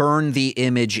could burn the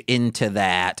image into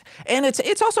that. And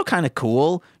it's also kind of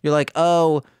cool. You're like,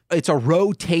 oh, it's a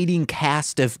rotating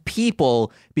cast of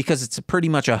people because it's pretty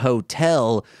much a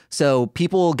hotel. So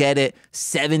people will get it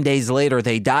 7 days later,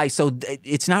 they die. So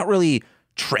it's not really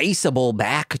traceable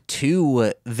back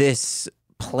to this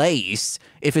place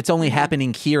if it's only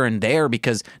happening here and there,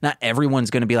 because not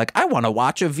everyone's going to be like, I want to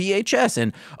watch a VHS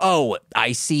and oh,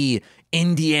 I see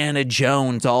Indiana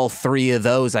Jones, all 3 of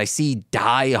those. I see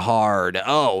Die Hard.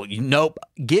 Oh, nope.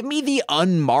 Give me the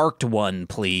unmarked one,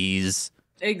 please.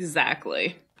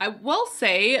 Exactly. I will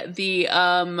say the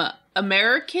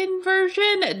American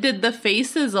version did the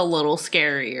faces a little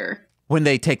scarier. When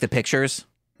they take the pictures?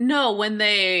 No, when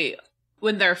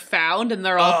they're found and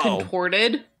they're all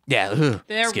contorted. Yeah,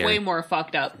 they're scary. way more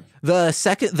fucked up. The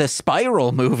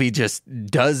Spiral movie just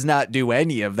does not do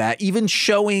any of that. Even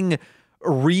showing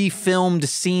refilmed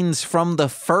scenes from the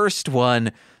first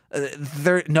one,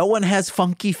 no one has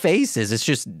funky faces. It's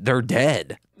just they're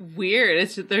dead. Weird.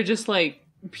 They're just like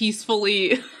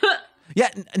peacefully. Yeah,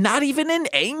 not even in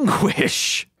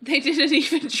anguish. They didn't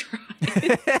even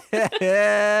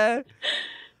try.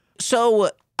 So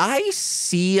I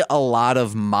see a lot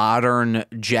of modern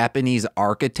Japanese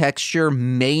architecture,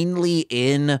 mainly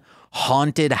in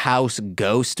haunted house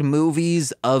ghost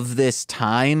movies of this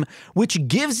time, which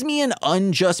gives me an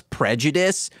unjust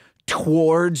prejudice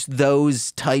towards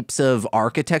those types of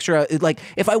architecture. Like,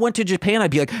 if I went to Japan, I'd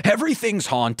be like, everything's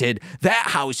haunted. That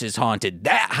house is haunted.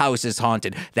 That house is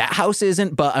haunted. That house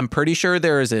isn't, but I'm pretty sure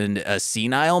there is a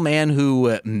senile man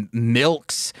who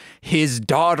milks his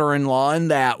daughter-in-law in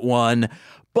that one.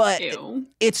 But Ew.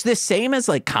 It's the same as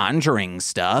like Conjuring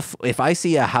stuff. If I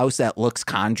see a house that looks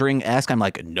Conjuring-esque, I'm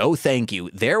like, no, thank you.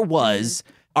 There was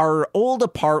our old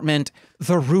apartment,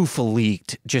 the roof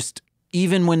leaked. Just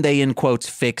even when they, in quotes,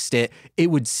 fixed it, it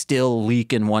would still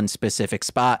leak in one specific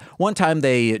spot. One time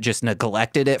they just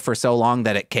neglected it for so long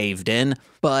that it caved in.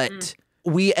 But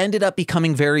we ended up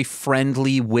becoming very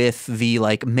friendly with the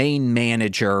like main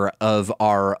manager of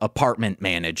our apartment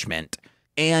management.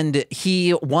 And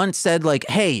he once said like,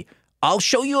 hey, I'll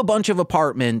show you a bunch of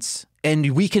apartments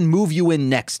and we can move you in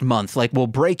next month. Like, we'll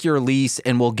break your lease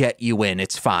and we'll get you in.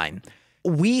 It's fine.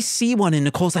 we see one and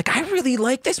Nicole's like, I really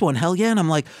like this one. Hell yeah. And I'm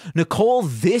like, Nicole,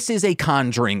 this is a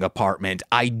Conjuring apartment.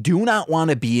 I do not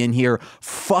want to be in here.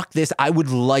 Fuck this. I would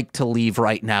like to leave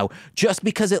right now just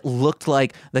because it looked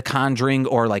like the Conjuring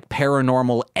or like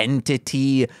Paranormal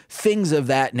Entity, things of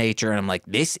that nature. And I'm like,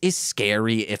 this is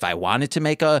scary. If I wanted to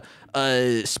make a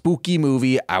spooky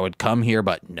movie, I would come here,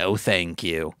 but no thank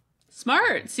you.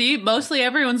 Smart. See, mostly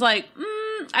everyone's like,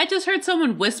 I just heard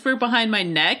someone whisper behind my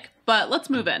neck, but let's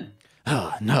move in.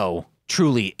 Oh, no,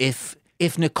 truly, if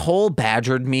Nicole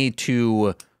badgered me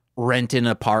to rent an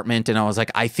apartment and I was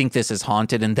like, I think this is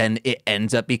haunted, and then it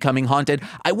ends up becoming haunted,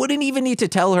 I wouldn't even need to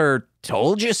tell her,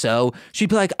 told you so. She'd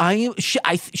be like,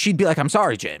 she'd be like, I'm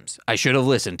sorry, James. I should have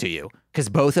listened to you. Because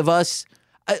both of us,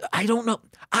 I don't know.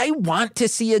 I want to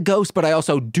see a ghost, but I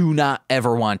also do not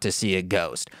ever want to see a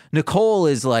ghost. Nicole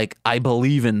is like, I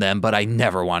believe in them, but I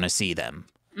never want to see them.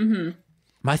 Mm-hmm.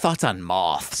 My thoughts on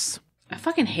moths. I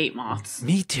fucking hate moths.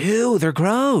 Me too. They're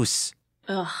gross.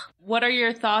 Ugh. What are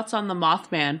your thoughts on the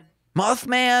Mothman?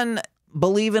 Mothman,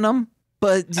 believe in them,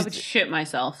 but... I would shit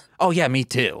myself. Oh, yeah, me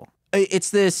too. It's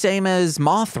the same as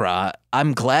Mothra.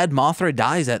 I'm glad Mothra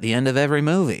dies at the end of every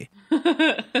movie.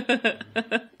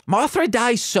 Mothra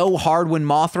dies so hard when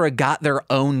Mothra got their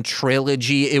own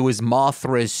trilogy. It was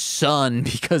Mothra's son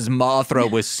because Mothra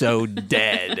was so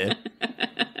dead.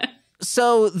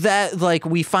 So that, like,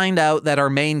 we find out that our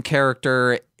main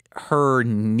character, her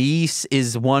niece,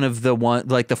 is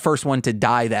the first one to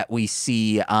die that we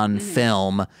see on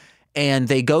film. And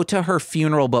they go to her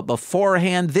funeral, but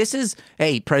beforehand,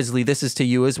 hey, Presley, this is to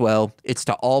you as well. It's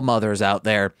to all mothers out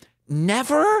there.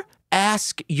 Never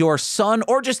ask your son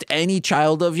or just any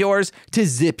child of yours to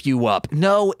zip you up.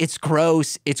 No, it's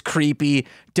gross. It's creepy.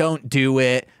 Don't do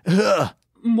it. Ugh.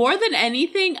 More than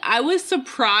anything, I was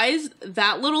surprised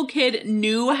that little kid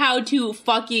knew how to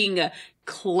fucking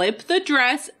clip the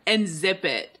dress and zip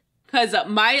it. Because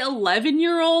my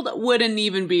 11-year-old wouldn't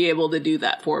even be able to do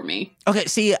that for me. Okay,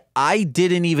 see, I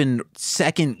didn't even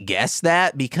second guess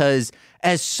that because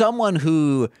as someone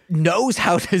who knows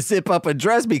how to zip up a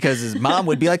dress because his mom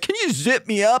would be like, can you zip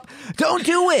me up? Don't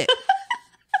do it.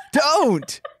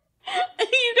 Don't.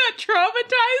 You got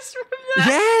traumatized from that?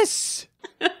 Yes.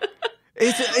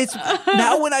 It's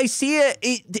now when I see it,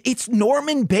 it's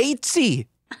Norman Batesy.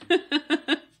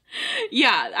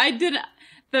 Yeah, I did.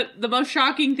 The most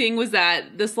shocking thing was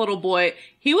that this little boy,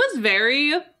 he was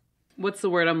very, what's the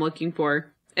word I'm looking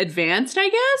for? Advanced, I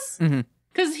guess? Mm-hmm.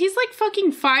 Because he's like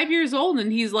fucking 5 years old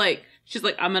and she's like,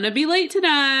 I'm going to be late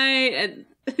tonight. And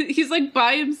he's like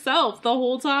by himself the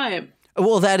whole time.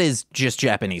 Well, that is just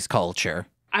Japanese culture.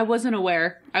 I wasn't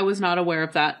aware. I was not aware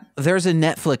of that. There's a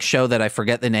Netflix show that I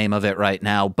forget the name of it right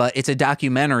now, but it's a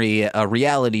documentary, a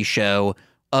reality show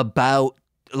about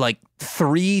like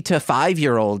 3 to 5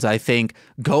 year olds, I think,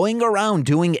 going around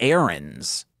doing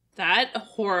errands. That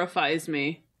horrifies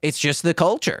me. It's just the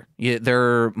culture.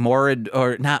 They're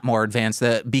not more advanced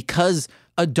because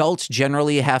adults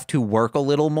generally have to work a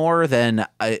little more than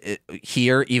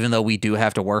here, even though we do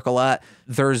have to work a lot.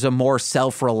 There's a more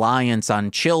self-reliance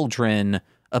on children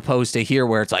opposed to here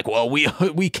where it's like, well,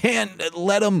 we can't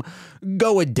let them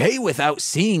go a day without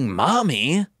seeing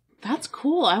mommy. That's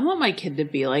cool. I want my kid to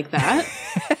be like that.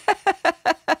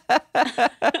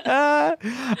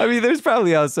 I mean, there's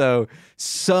probably also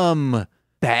some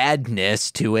badness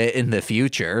to it in the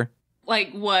future.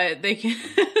 Like what? They can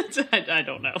I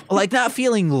don't know. Like not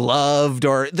feeling loved,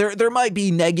 or there might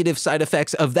be negative side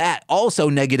effects of that. Also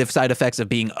negative side effects of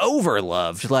being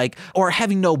overloved, like, or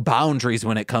having no boundaries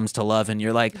when it comes to love. And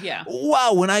you're like, yeah,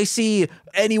 wow, when I see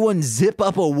anyone zip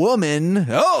up a woman,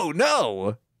 oh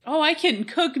no. Oh, I can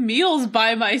cook meals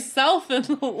by myself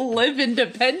and live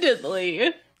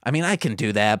independently. I mean, I can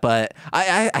do that, but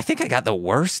I think I got the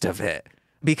worst of it.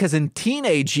 Because in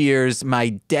teenage years, my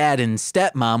dad and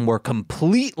stepmom were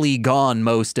completely gone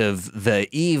most of the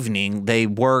evening. They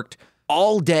worked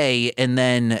all day and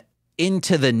then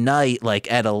into the night,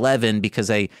 like at 11, because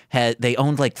they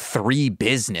owned like 3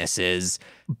 businesses.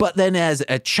 But then as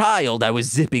a child, I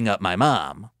was zipping up my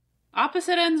mom.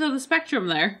 Opposite ends of the spectrum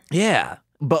there. Yeah.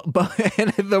 But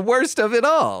and the worst of it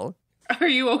all. Are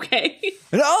you okay?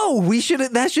 No,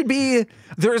 that should be,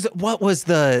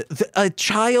 a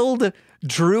child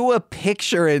drew a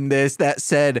picture in this that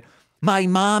said, my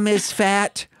mom is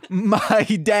fat, my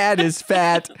dad is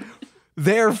fat,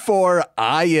 therefore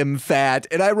I am fat.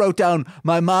 And I wrote down,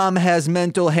 my mom has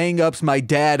mental hangups, my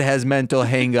dad has mental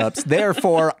hangups,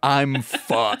 therefore I'm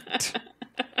fucked.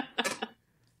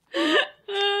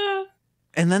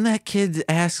 And then that kid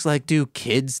asks, like, do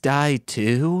kids die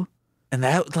too? And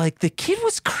that, like, the kid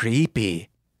was creepy.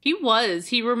 He was.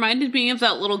 He reminded me of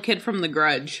that little kid from The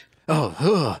Grudge.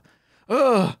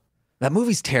 That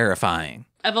movie's terrifying.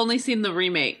 I've only seen the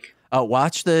remake.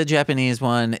 Watch the Japanese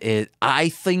one. I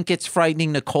think it's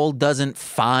frightening. Nicole doesn't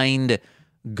find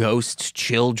ghost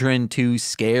children too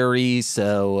scary,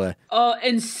 so...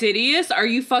 Insidious? Are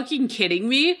you fucking kidding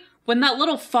me? When that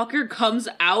little fucker comes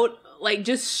out, like,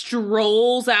 just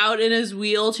strolls out in his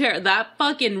wheelchair, that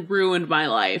fucking ruined my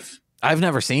life. I've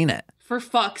never seen it. For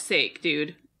fuck's sake,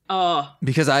 dude. Oh.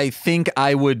 Because I think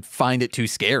I would find it too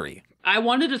scary. I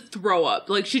wanted to throw up.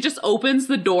 Like, she just opens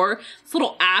the door, this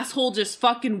little asshole just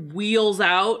fucking wheels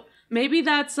out. Maybe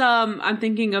that's, I'm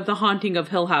thinking of The Haunting of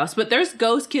Hill House, but there's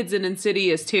ghost kids in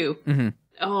Insidious, too. Mm-hmm.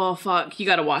 Oh, fuck. You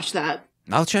gotta watch that.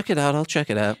 I'll check it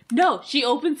out. No, she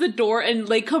opens the door and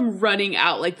they come running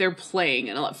out like they're playing,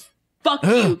 and I'm like, fuck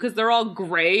you, because they're all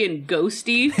gray and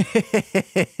ghosty.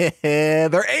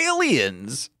 They're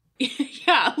aliens.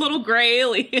 Yeah, little gray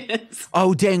aliens.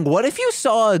 Oh, dang. What if you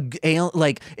saw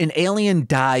an alien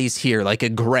dies here, like a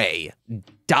gray,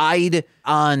 died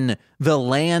on the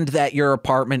land that your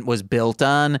apartment was built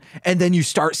on, and then you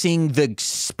start seeing the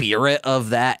spirit of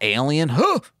that alien?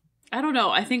 Huh. I don't know.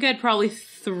 I think I'd probably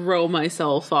throw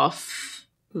myself off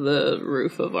the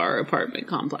roof of our apartment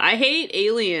complex. I hate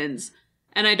aliens,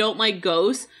 and I don't like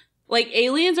ghosts. Like,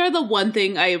 aliens are the one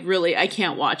thing I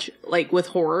can't watch, like, with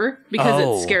horror, because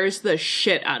it scares the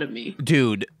shit out of me.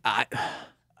 Dude,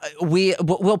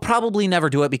 we'll probably never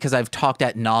do it because I've talked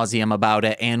ad nauseum about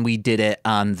it, and we did it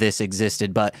on This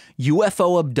Existed, but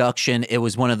UFO Abduction, it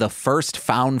was one of the first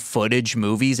found footage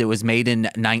movies. It was made in the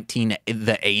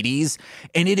 80s,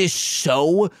 and it is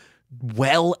so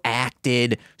well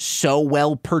acted, so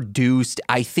well produced.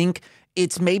 I think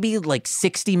it's maybe like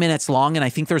 60 minutes long, and I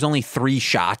think there's only 3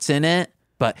 shots in it.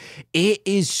 But it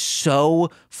is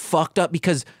so fucked up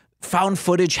because found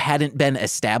footage hadn't been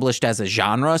established as a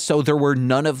genre, so there were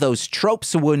none of those tropes.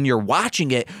 So when you're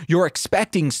watching it, you're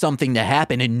expecting something to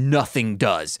happen, and nothing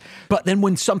does. But then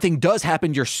when something does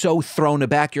happen, you're so thrown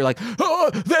aback. You're like, oh,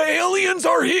 the aliens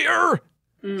are here!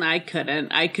 I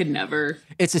couldn't. I could never.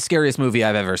 It's the scariest movie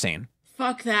I've ever seen.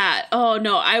 Fuck that. Oh,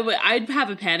 no. I'd have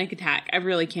a panic attack. I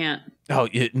really can't. Oh,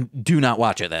 do not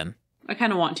watch it then. I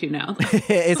kind of want to now.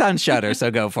 It's on Shudder, so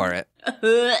go for it.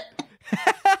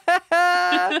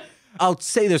 I'll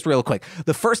say this real quick.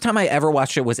 The first time I ever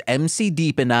watched it was MC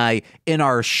Deep and I in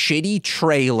our shitty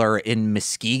trailer in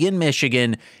Muskegon,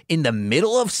 Michigan, in the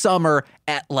middle of summer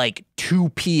at like 2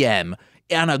 p.m.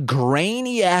 on a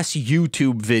grainy-ass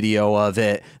YouTube video of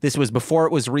it. This was before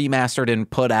it was remastered and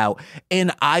put out,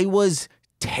 and I was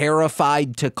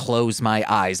terrified to close my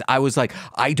eyes. I was like,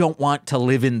 I don't want to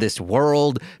live in this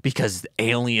world because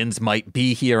aliens might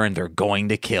be here and they're going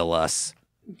to kill us.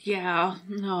 Yeah,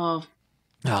 no.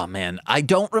 Oh, man. I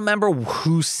don't remember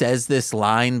who says this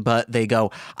line, but they go,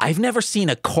 I've never seen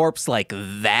a corpse like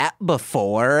that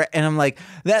before. And I'm like,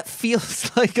 that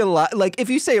feels like a lot. Like, if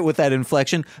you say it with that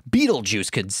inflection,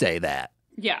 Beetlejuice could say that.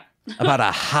 Yeah. About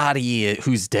a hottie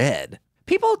who's dead.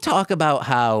 People talk about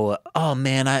how, oh,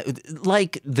 man, I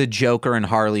like the Joker and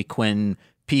Harley Quinn,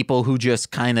 people who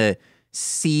just kind of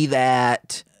see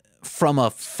that from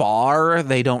afar.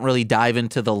 They don't really dive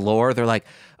into the lore. They're like,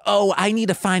 oh, I need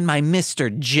to find my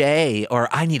Mr. J, or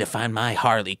I need to find my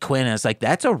Harley Quinn. And it's like,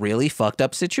 that's a really fucked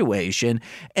up situation.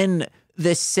 And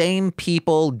the same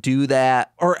people do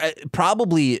that, or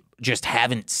probably just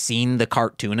haven't seen the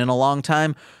cartoon in a long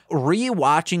time.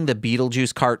 Rewatching the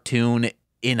Beetlejuice cartoon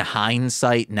in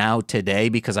hindsight now today,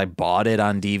 because I bought it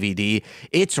on DVD,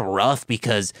 it's rough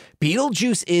because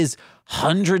Beetlejuice is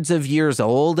hundreds of years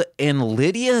old and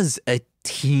Lydia's a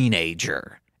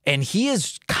teenager. And he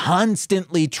is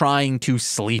constantly trying to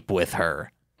sleep with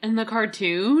her. In the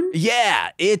cartoon? Yeah,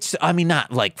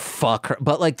 not like fuck her,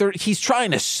 but like he's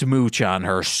trying to smooch on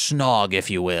her, snog,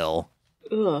 if you will.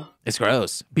 Ugh. It's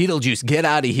gross. Beetlejuice, get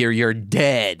out of here. You're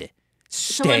dead.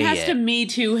 Someone has to Me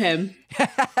Too him.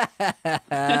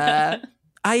 I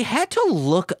had to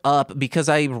look up because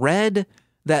I read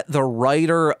that the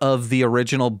writer of the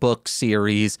original book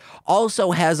series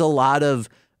also has a lot of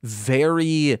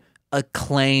very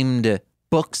acclaimed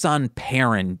books on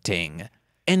parenting.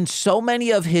 And so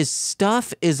many of his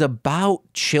stuff is about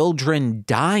children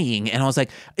dying. And I was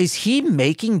like, is he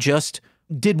making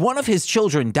did one of his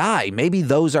children die? Maybe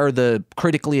those are the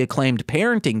critically acclaimed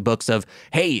parenting books of,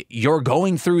 hey, you're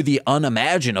going through the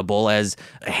unimaginable, as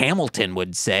Hamilton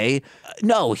would say.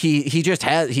 No, he's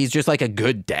just like a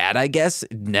good dad, I guess.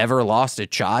 Never lost a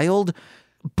child.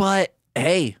 But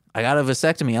hey, I got a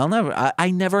vasectomy.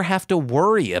 I never have to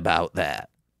worry about that.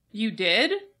 You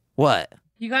did? What?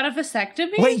 You got a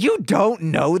vasectomy? Wait, you don't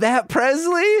know that,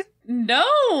 Presley? No.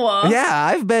 Yeah,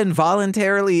 I've been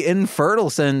voluntarily infertile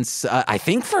since, I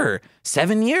think for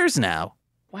 7 years now.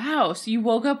 Wow. So you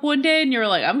woke up one day and you were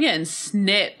like, I'm getting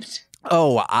snipped.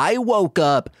 Oh, I woke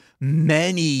up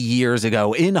many years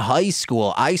ago in high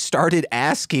school. I started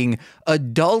asking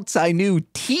adults I knew,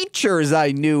 teachers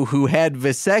I knew who had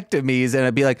vasectomies, and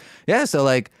I'd be like, yeah, so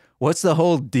like, what's the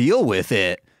whole deal with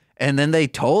it? And then they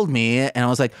told me, and I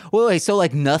was like, wait, so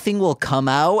like nothing will come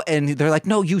out? And they're like,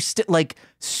 no, you still, like,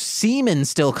 semen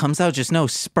still comes out, just no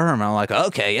sperm. I'm like,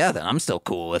 okay, yeah, then I'm still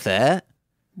cool with that.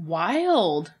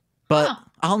 Wild. But Huh.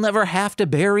 I'll never have to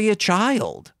bury a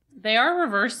child. They are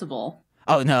reversible.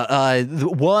 Oh, no,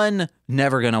 one,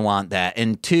 never gonna want that.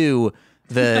 And two,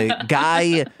 the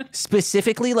guy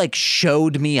specifically like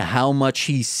showed me how much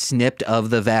he snipped of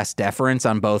the vas deferens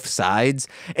on both sides.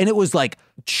 And it was like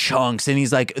chunks. And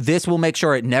he's like, this will make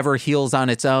sure it never heals on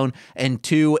its own. And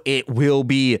two, it'll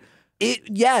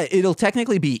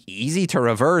technically be easy to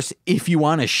reverse if you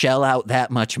want to shell out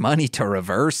that much money to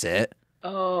reverse it.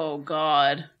 Oh,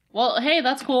 God. Well, hey,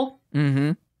 that's cool.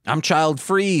 Mm-hmm. I'm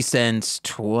child-free since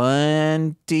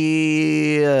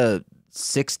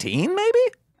 2016, maybe?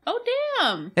 Oh,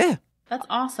 damn. Yeah. That's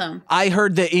awesome. I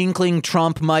heard the inkling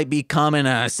Trump might be coming, and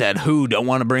I said, who don't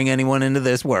want to bring anyone into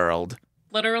this world?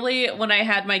 Literally, when I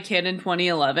had my kid in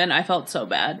 2011, I felt so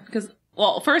bad. Because,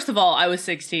 well, first of all, I was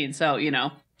 16, so, you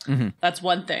know, that's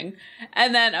one thing.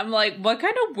 And then I'm like, what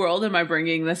kind of world am I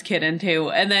bringing this kid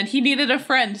into? And then he needed a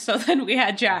friend, so then we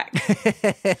had Jack.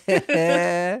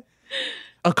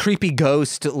 A creepy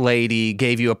ghost lady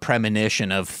gave you a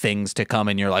premonition of things to come,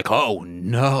 and you're like, oh,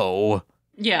 no.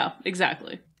 Yeah,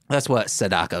 exactly. That's what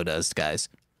Sadako does, guys.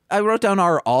 I wrote down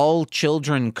our all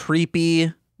children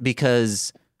creepy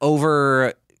because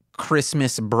over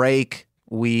Christmas break,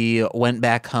 we went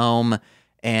back home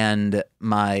and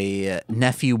my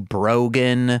nephew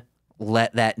Brogan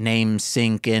let that name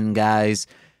sink in, guys.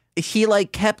 He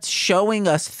like kept showing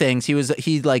us things.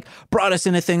 He like brought us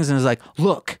into things and was like,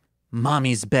 look,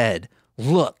 Mommy's bed.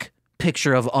 Look,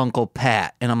 picture of Uncle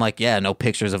Pat. And I'm like, yeah, no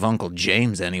pictures of Uncle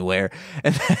James anywhere.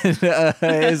 And then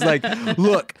it's like,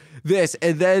 look, this.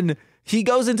 And then he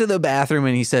goes into the bathroom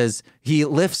and he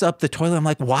lifts up the toilet. I'm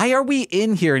like, why are we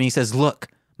in here? And he says, look,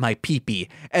 my pee-pee.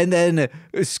 And then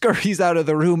scurries out of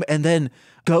the room and then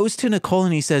goes to Nicole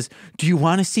and he says, do you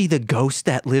want to see the ghost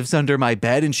that lives under my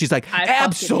bed? And she's like,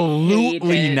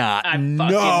 absolutely not. I fucking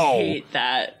hate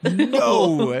that.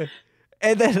 No.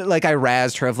 And then, like, I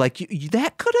razzed her of, like,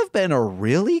 that could have been a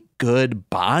really good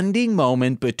bonding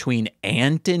moment between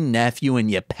aunt and nephew,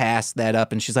 and you passed that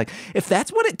up. And she's like, if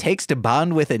that's what it takes to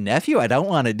bond with a nephew, I don't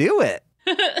want to do it.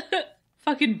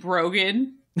 Fucking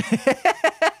Brogan.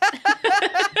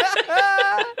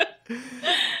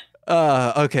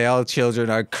 Okay, all children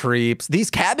are creeps.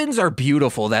 These cabins are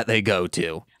beautiful that they go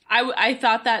to. I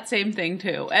thought that same thing,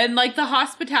 too. And, like, the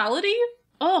hospitality?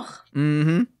 Ugh.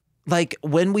 Mm-hmm. Like,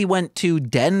 when we went to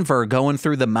Denver going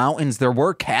through the mountains, there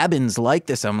were cabins like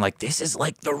this. I'm like, this is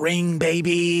like the Ring,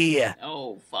 baby.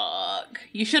 Oh, fuck.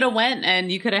 You should have went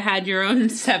and you could have had your own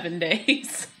 7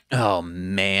 days. Oh,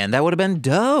 man, that would have been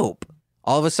dope.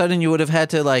 All of a sudden, you would have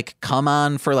had to, like, come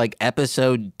on for, like,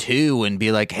 episode 2 and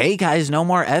be like, hey, guys, no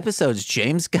more episodes.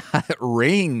 James got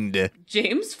ringed.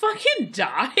 James fucking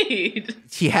died.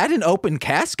 He had an open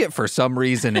casket for some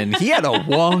reason, and he had a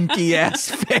wonky-ass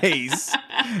face.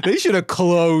 They should have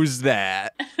closed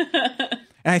that. And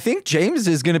I think James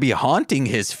is going to be haunting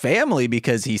his family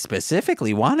because he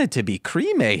specifically wanted to be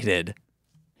cremated.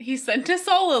 He sent us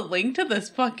all a link to this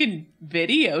fucking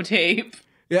videotape.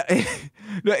 Yeah,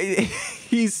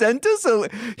 he sent us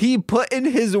he put in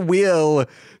his will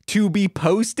to be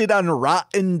posted on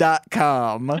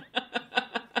rotten.com.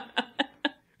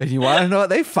 And you want to know what?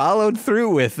 They followed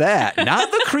through with that.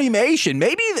 Not the cremation.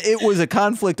 Maybe it was a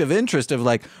conflict of interest of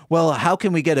like, well, how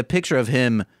can we get a picture of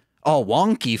him all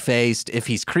wonky-faced if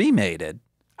he's cremated?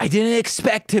 I didn't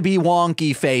expect to be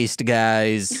wonky-faced,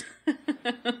 guys.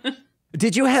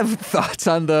 Did you have thoughts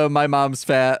on the my mom's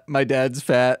fat, my dad's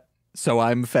fat, so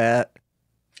I'm fat?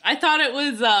 I thought it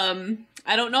was,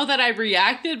 I don't know that I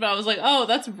reacted, but I was like, oh,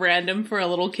 that's random for a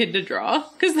little kid to draw.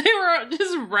 Because they were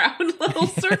just round little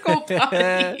circle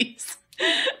bodies.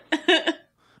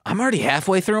 I'm already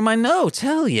halfway through my notes.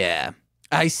 Hell yeah.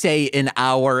 I say an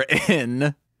hour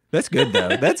in. That's good,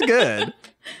 though. That's good.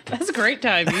 That's a great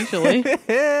time, usually.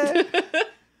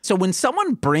 So when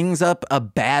someone brings up a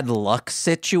bad luck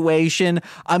situation,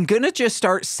 I'm going to just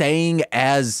start saying,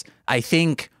 as I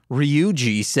think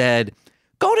Ryuji said,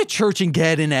 go to church and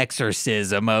get an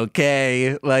exorcism,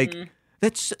 okay? Like,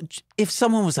 that's if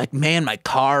someone was like, man, my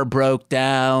car broke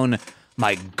down,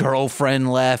 My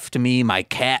girlfriend left me. My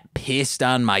cat pissed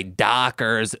on my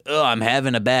dockers. Ugh, I'm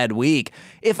having a bad week.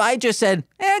 If I just said,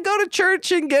 go to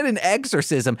church and get an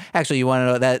exorcism. Actually, you want to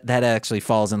know that actually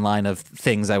falls in line of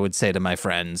things I would say to my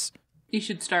friends. You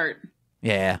should start.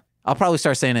 Yeah. I'll probably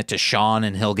start saying it to Sean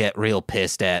and he'll get real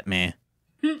pissed at me.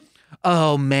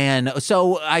 Oh, man.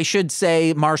 So I should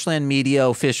say Marshland Media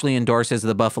officially endorses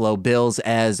the Buffalo Bills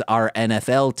as our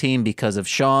NFL team because of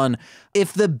Sean.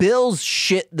 If the Bills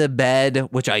shit the bed,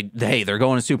 which they're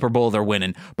going to Super Bowl, they're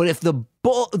winning. But if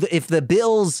the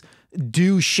Bills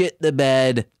do shit the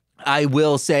bed, I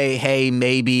will say, hey,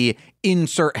 maybe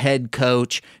insert head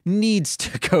coach needs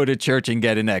to go to church and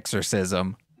get an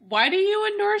exorcism. Why do you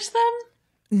endorse them?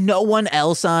 No one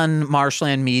else on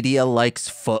Marshland Media likes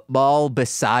football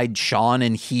besides Sean,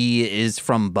 and he is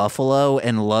from Buffalo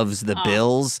and loves the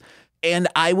Bills. And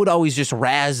I would always just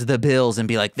razz the Bills and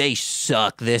be like, they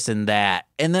suck, this and that.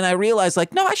 And then I realized,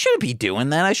 like, no, I shouldn't be doing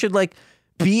that. I should, like,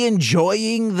 be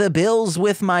enjoying the Bills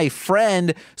with my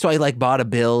friend. So I, like, bought a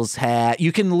Bills hat.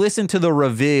 You can listen to the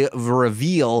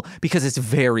reveal because it's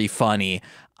very funny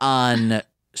on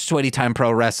Sweaty Time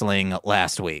Pro Wrestling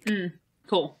last week.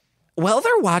 Cool. While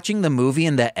they're watching the movie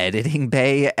in the editing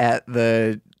bay at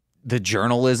the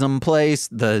journalism place,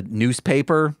 the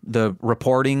newspaper, the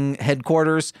reporting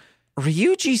headquarters,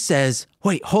 Ryuji says,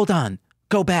 wait, hold on,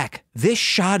 go back. This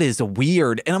shot is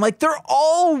weird. And I'm like, they're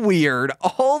all weird.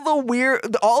 All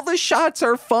the shots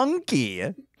are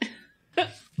funky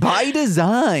by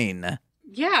design.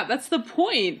 Yeah, that's the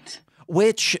point.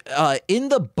 Which in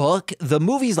the book, the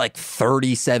movie's like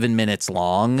 37 minutes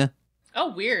long.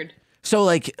 Oh, weird. So,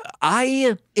 like,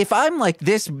 if I'm like,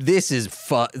 this is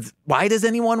fun, why does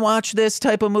anyone watch this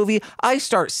type of movie? I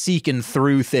start seeking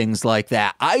through things like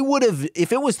that. I would have,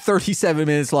 if it was 37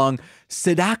 minutes long,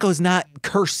 Sadako's not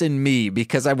cursing me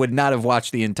because I would not have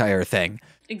watched the entire thing.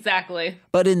 Exactly.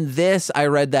 But in this, I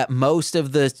read that most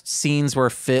of the scenes were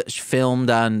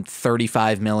filmed on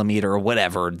 35 millimeter or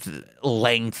whatever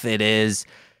length it is,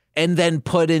 and then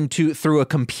put through a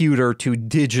computer to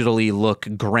digitally look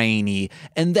grainy,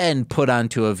 and then put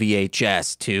onto a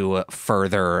VHS to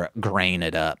further grain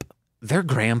it up. Their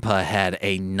grandpa had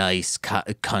a nice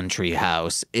country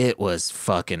house. It was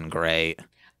fucking great.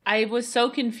 I was so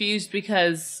confused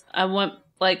because I'm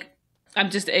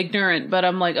just ignorant, but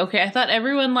I'm like, okay, I thought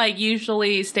everyone like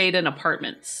usually stayed in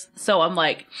apartments. So I'm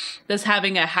like, does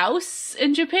having a house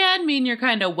in Japan mean you're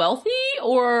kind of wealthy,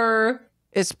 or...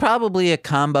 It's probably a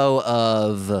combo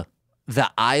of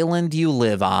the island you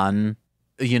live on.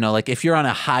 You know, like if you're on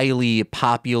a highly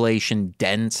population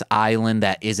dense island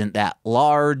that isn't that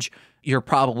large, you're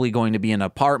probably going to be in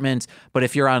apartments. But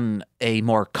if you're on a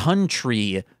more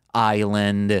country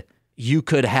island, you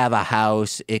could have a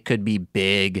house. It could be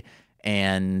big.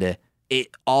 And it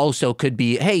also could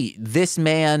be, hey, this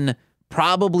man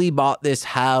probably bought this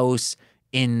house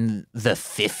in the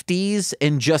 50s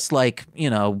and just like, you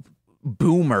know,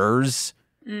 boomers,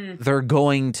 they're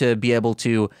going to be able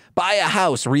to buy a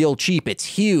house real cheap. It's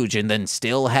huge, and then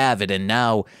still have it. And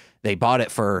now they bought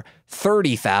it for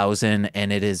 $30,000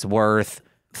 and it is worth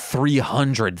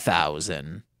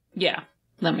 $300,000. Yeah,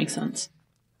 that makes sense.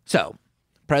 So,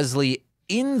 Presley,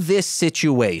 in this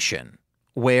situation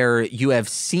where you have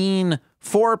seen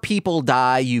 4 people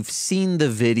die, you've seen the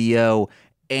video,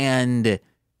 and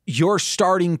you're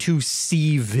starting to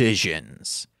see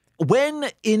visions. When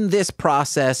in this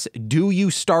process do you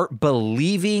start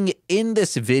believing in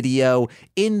this video,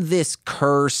 in this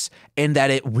curse, and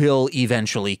that it will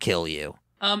eventually kill you?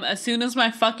 As soon as my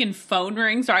fucking phone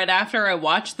rings right after I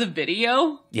watch the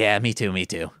video. Yeah, me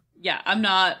too. Yeah,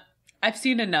 I've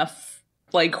seen enough,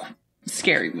 like,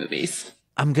 scary movies.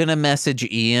 I'm gonna message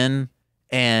Ian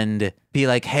and be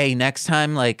like, hey, next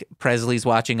time, like, Presley's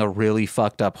watching a really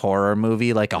fucked up horror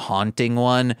movie, like a haunting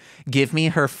one, give me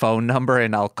her phone number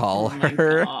and I'll call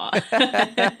her.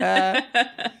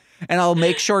 And I'll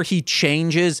make sure he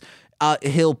changes.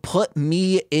 He'll put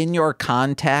me in your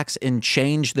contacts and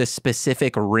change the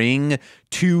specific ring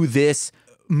to this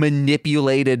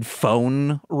manipulated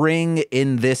phone ring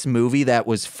in this movie that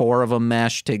was 4 of them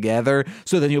mashed together.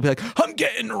 So then you'll be like, I'm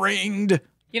getting ringed.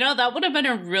 You know, that would have been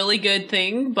a really good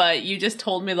thing, but you just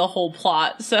told me the whole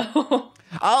plot, so...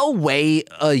 I'll wait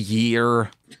a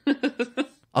year.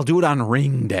 I'll do it on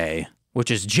Ring Day, which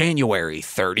is January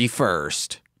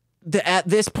 31st. At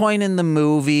this point in the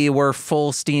movie, we're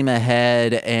full steam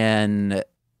ahead, and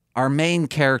Our main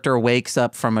character wakes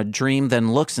up from a dream,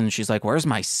 then looks and she's like, where's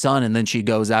my son? And then she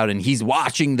goes out and he's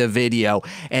watching the video.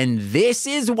 And this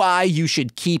is why you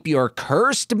should keep your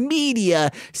cursed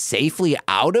media safely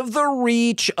out of the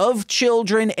reach of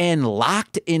children and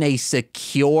locked in a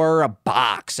secure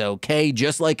box, okay?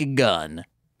 Just like a gun.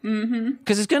 Mm-hmm.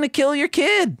 Because it's going to kill your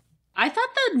kid. I thought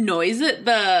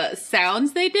the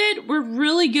sounds they did were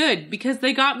really good because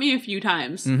they got me a few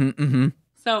times.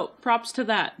 So props to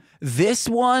that. This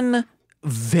one,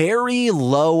 very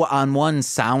low on one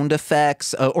sound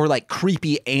effects or like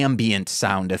creepy ambient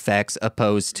sound effects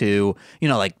opposed to, you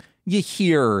know, like you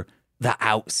hear the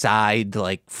outside,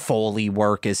 like Foley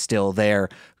work is still there.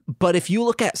 But if you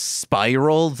look at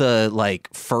Spiral, the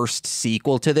like first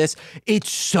sequel to this, it's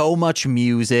so much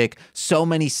music, so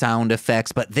many sound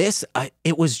effects. But this,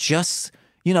 it was just,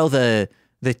 you know, the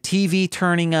TV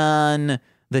turning on.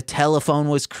 The telephone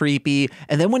was creepy.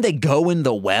 And then when they go in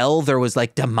the well, there was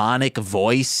like demonic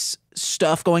voice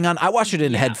stuff going on. I watched it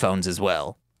in headphones as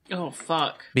well. Oh,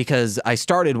 fuck. Because I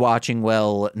started watching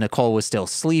while Nicole was still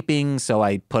sleeping, so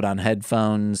I put on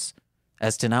headphones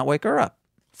as to not wake her up.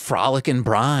 Frolic and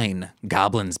Brine,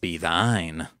 Goblins Be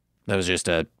Thine. That was just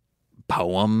a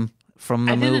poem from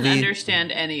the movie. I didn't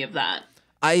understand any of that.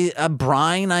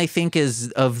 Brine, I think, is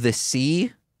of the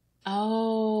sea.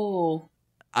 Oh.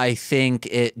 I think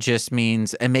it just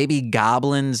means, and maybe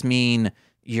goblins mean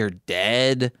you're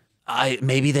dead.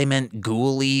 Maybe they meant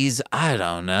ghoulies. I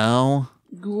don't know.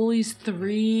 Ghoulies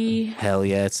 3. Hell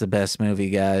yeah, it's the best movie,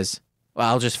 guys. Well,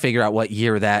 I'll just figure out what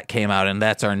year that came out, and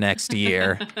that's our next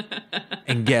year.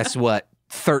 And guess what?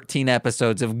 13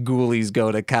 episodes of Ghoulies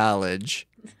Go to College.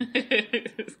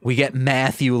 We get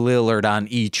Matthew Lillard on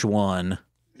each one.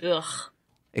 Ugh.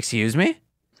 Excuse me?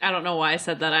 I don't know why I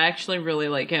said that. I actually really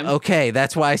like him. Okay,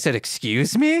 that's why I said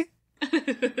excuse me?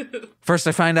 First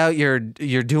I find out you're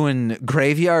doing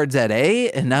graveyards at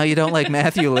 8 and now you don't like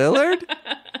Matthew Lillard?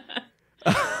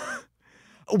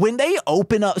 When they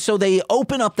open up, so they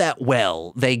open up that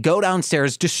well, they go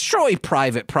downstairs, destroy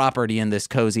private property in this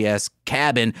cozy ass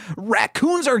cabin.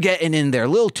 Raccoons are getting in there,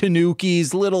 little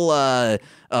tanukis, little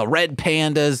red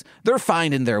pandas. They're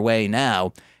finding their way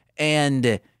now.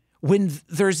 And when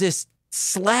there's this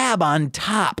slab on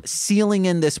top sealing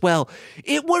in this well,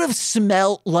 it would have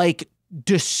smelled like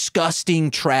disgusting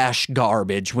trash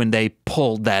garbage when they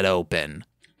pulled that open.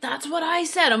 That's what I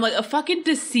said. I'm like, a fucking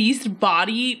deceased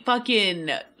body fucking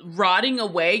rotting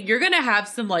away. You're gonna have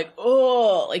some like,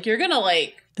 oh, like you're gonna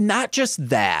like. Not just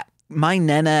that. My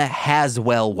Nana has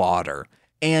well water.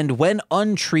 And when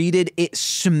untreated, it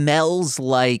smells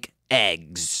like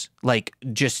eggs, like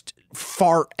just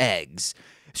fart eggs.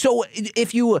 So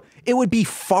it would be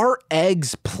fart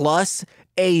eggs plus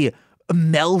a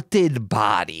melted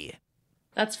body.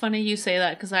 That's funny you say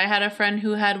that because I had a friend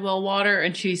who had well water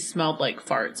and she smelled like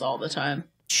farts all the time.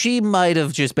 She might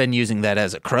have just been using that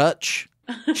as a crutch.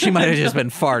 She might have just been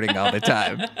farting all the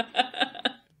time.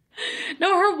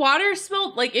 No, her water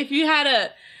smelled like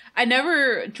I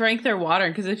never drank their water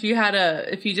because if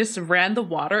you just ran the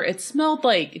water, it smelled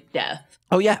like death.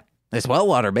 Oh yeah, it's well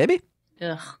water, baby.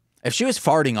 Ugh. If she was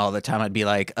farting all the time, I'd be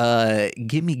like,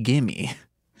 gimme.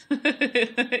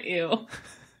 Ew.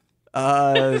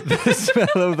 The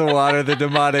smell of the water, the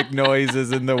demonic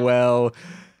noises in the well.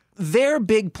 Their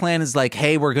big plan is like,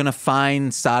 hey, we're going to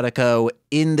find Sadako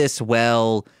in this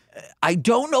well. I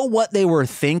don't know what they were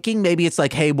thinking. Maybe it's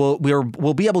like, hey, we'll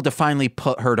be able to finally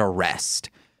put her to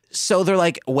rest. So they're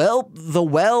like, well, the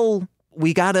well,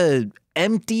 we got to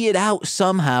empty it out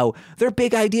somehow. Their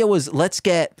big idea was, let's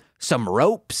get some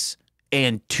ropes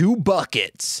and 2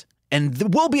 buckets.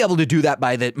 And we'll be able to do that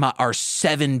by our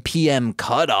 7 p.m.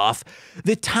 cutoff.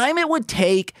 The time it would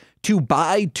take to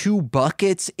buy 2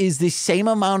 buckets is the same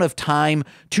amount of time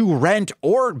to rent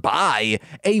or buy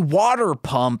a water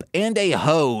pump and a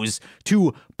hose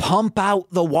to pump out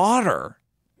the water.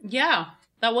 Yeah,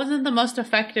 that wasn't the most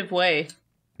effective way.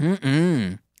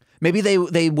 Maybe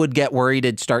they would get worried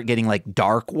it'd start getting like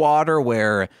dark water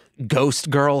where ghost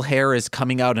girl hair is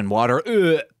coming out in water.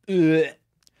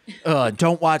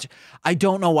 Don't watch. I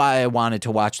don't know why I wanted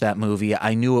to watch that movie.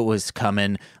 I knew it was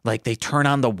coming. Like they turn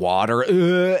on the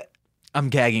water. I'm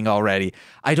gagging already.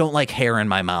 I don't like hair in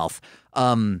my mouth.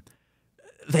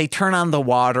 They turn on the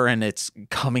water and it's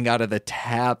coming out of the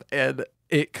tap and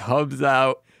it comes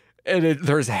out and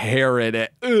there's hair in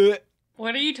it.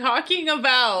 What are you talking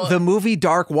about? The movie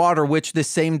Dark Water, which the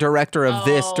same director of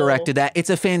this directed that.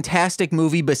 It's a fantastic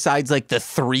movie besides like the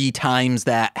 3 times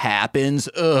that happens.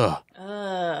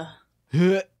 I'm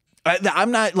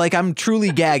not like, I'm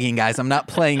truly gagging, guys. I'm not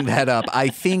playing that up. I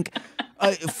think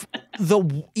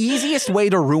The easiest way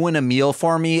to ruin a meal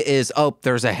for me is, oh,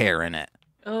 there's a hair in it.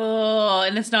 Oh,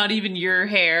 and it's not even your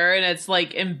hair, and it's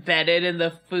like embedded in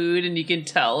the food, and you can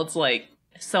tell it's like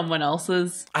someone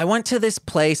else's. I went to this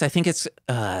place, I think it's,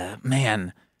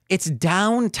 it's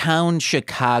downtown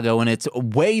Chicago, and it's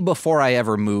way before I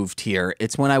ever moved here.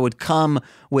 It's when I would come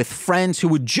with friends who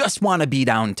would just want to be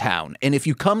downtown. And if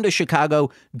you come to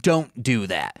Chicago, don't do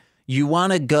that. You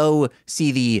want to go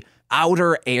see the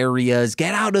outer areas,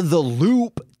 get out of the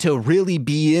loop to really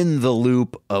be in the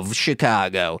loop of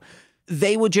Chicago.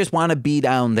 They would just want to be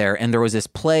down there. And there was this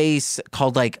place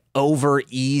called like Over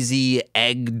Easy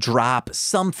Egg Drop,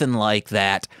 something like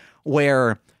that,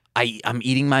 where I'm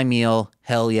eating my meal.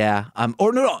 Hell yeah.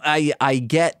 I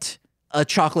get a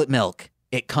chocolate milk.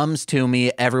 It comes to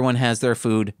me. Everyone has their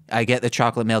food. I get the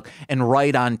chocolate milk. And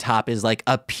right on top is like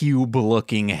a pube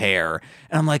looking hair.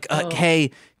 And I'm like,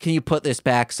 hey, can you put this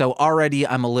back? So already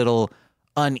I'm a little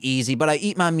uneasy, but I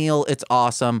eat my meal. It's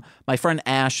awesome. My friend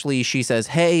Ashley, she says,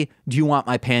 hey, do you want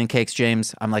my pancakes,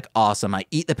 James? I'm like, awesome. I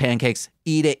eat the pancakes,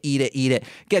 eat it.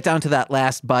 Get down to that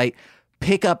last bite,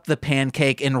 pick up the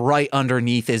pancake, and right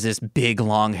underneath is this big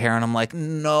long hair. And I'm like,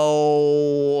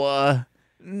 no.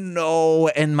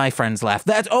 And my friends laughed.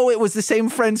 It was the same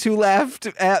friends who laughed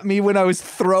at me when I was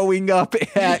throwing up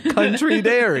at Country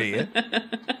Dairy.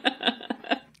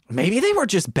 Maybe they were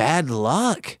just bad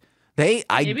luck.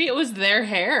 Maybe it was their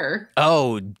hair.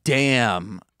 Oh,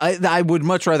 damn. I would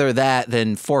much rather that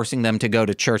than forcing them to go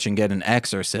to church and get an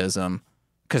exorcism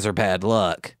because they're bad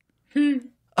luck.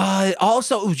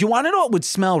 Also, you want to know what would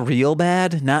smell real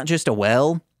bad? Not just a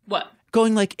well? What?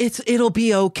 Going like, it'll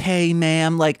be okay,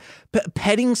 ma'am. Like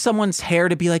petting someone's hair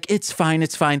to be like, it's fine.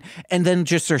 And then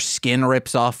just their skin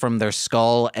rips off from their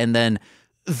skull. And then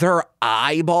their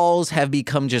eyeballs have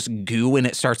become just goo and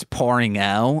it starts pouring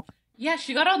out. Yeah,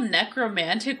 she got all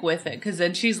necromantic with it because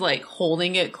then she's like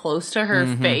holding it close to her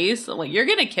face. I'm like, you're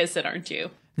going to kiss it, aren't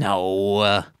you?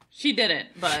 No. She didn't,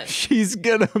 but. She's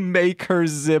going to make her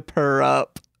zip her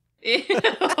up. Ew.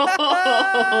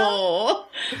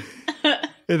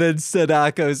 And then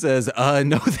Sadako says,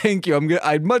 no, thank you.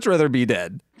 I'd much rather be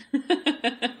dead.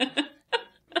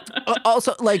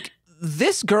 Also, like,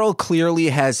 this girl clearly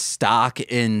has stock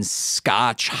in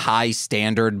Scotch high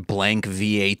standard blank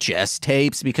VHS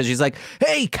tapes because she's like,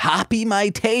 hey, copy my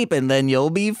tape and then you'll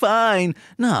be fine.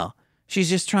 No, she's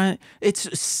just trying.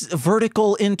 It's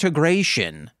vertical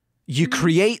integration. You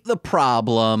create the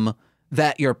problem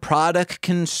that your product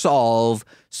can solve,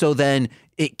 so then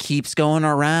it keeps going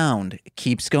around.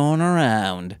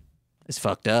 It's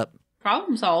fucked up.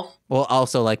 Problem solved. Well,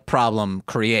 also like problem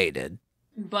created.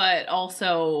 But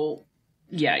also,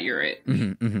 yeah, you're right.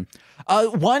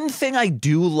 One thing I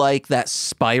do like that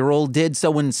Spiral did, so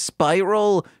when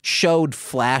Spiral showed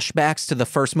flashbacks to the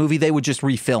first movie, they would just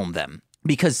refilm them.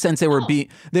 Because since they were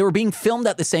being filmed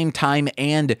at the same time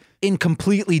and in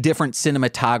completely different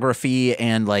cinematography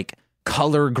and like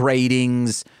color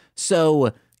gradings.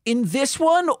 So in this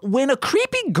one, when a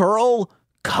creepy girl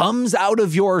comes out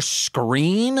of your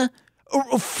screen,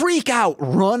 freak out,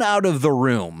 run out of the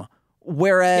room.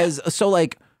 Whereas, so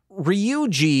like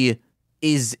Ryuji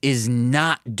is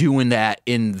not doing that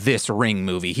in this Ring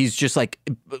movie. He's just like,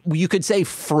 you could say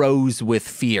froze with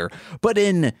fear. But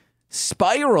in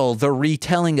Spiral, the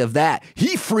retelling of that,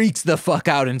 he freaks the fuck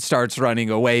out and starts running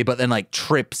away, but then like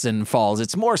trips and falls.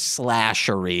 It's more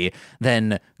slashery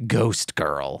than Ghost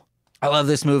Girl. I love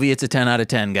this movie. It's a 10 out of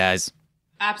 10, guys.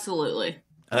 Absolutely.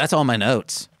 That's all my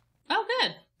notes. Oh,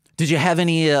 good. Did you have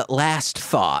any last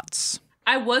thoughts?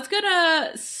 I was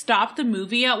gonna stop the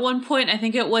movie at one point. I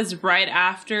think it was right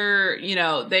after,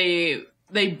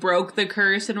 they broke the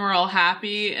curse and we're all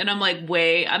happy. And I'm like,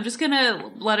 wait, I'm just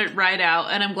gonna let it ride out.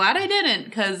 And I'm glad I didn't,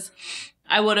 because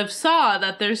I would have saw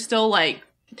that there's still like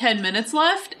 10 minutes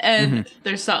left and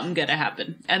there's something gonna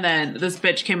happen. And then this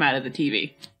bitch came out of the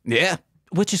TV. Yeah.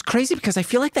 Which is crazy because I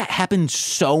feel like that happened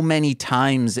so many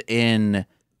times in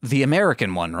the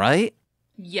American one, right?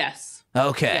 Yes.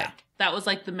 Okay. Yeah. That was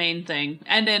like the main thing.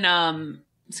 And in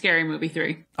Scary Movie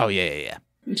 3. Oh, yeah.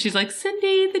 And she's like,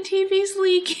 Cindy, the TV's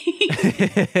leaking.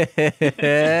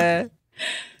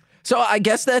 So I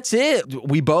guess that's it.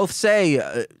 We both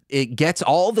say it gets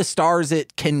all the stars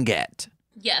it can get.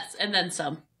 Yes, and then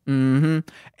some.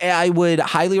 I would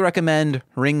highly recommend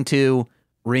Ring 2,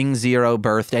 Ring 0,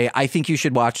 Birthday. I think you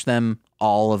should watch them,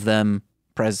 all of them,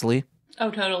 Presley. Oh,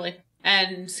 totally.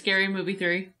 And Scary Movie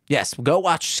 3. Yes, go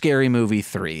watch Scary Movie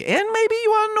 3. And maybe you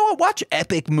want to know what? Watch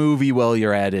Epic Movie while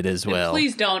you're at it as well. And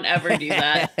please don't ever do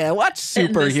that. Watch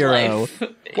Superhero.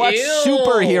 Watch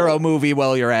Superhero Movie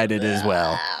while you're at it as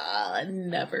well.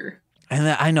 Never. And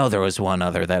then, I know there was one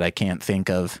other that I can't think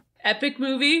of. Epic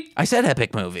movie? I said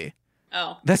epic movie.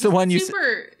 Oh. That's the one you said.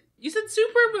 You said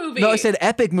super movie. No, I said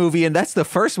epic movie, and that's the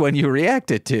first one you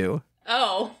reacted to.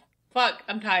 Oh, fuck.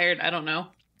 I'm tired. I don't know.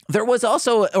 There was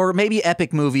also, or maybe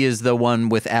epic movie is the one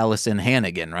with Allison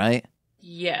Hannigan, right?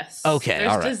 Yes. Okay,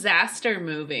 There's all right. Disaster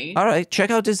Movie. All right,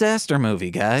 check out Disaster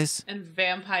Movie, guys. And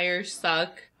Vampires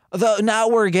Suck. Though now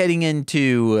we're getting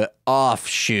into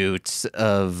offshoots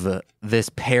of this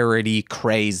parody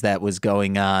craze that was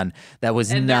going on that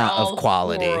was And not they're all of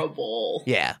quality. horrible.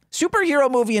 Yeah. Superhero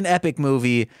movie and epic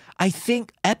movie. I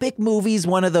think epic movie is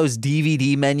one of those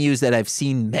DVD menus that I've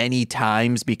seen many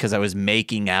times because I was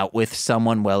making out with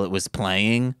someone while it was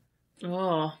playing.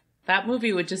 Oh, that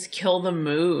movie would just kill the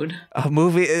mood. A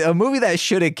movie that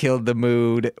should have killed the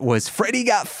mood was Freddy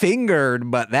Got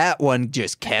Fingered, but that one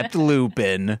just kept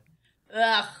looping.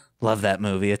 Ugh. Love that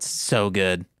movie. It's so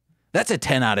good. That's a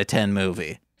 10 out of 10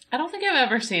 movie. I don't think I've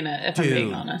ever seen it, if I'm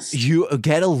being honest. You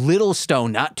get a little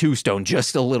stone, not 2 stone,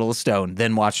 just a little stone,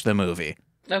 then watch the movie.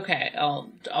 Okay,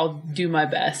 I'll do my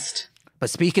best. But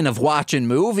speaking of watching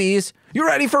movies, you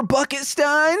ready for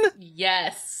Bucketstein?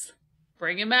 Yes.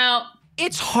 Bring him out.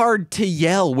 It's hard to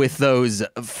yell with those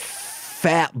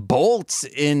fat bolts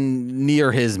in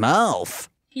near his mouth.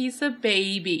 He's a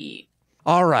baby.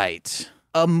 All right.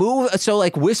 So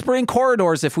like Whispering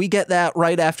Corridors, if we get that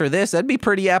right after this, that'd be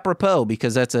pretty apropos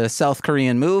because that's a South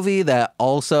Korean movie that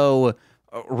also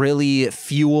really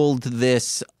fueled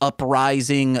this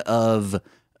uprising of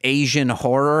Asian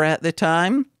horror at the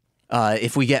time.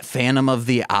 If we get Phantom of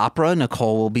the Opera,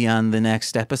 Nicole will be on the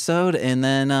next episode. And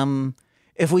then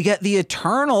if we get The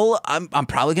Eternal, I'm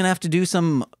probably going to have to do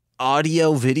some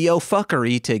audio video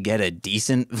fuckery to get a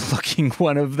decent looking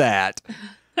one of that.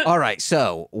 All right,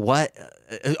 so what?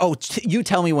 You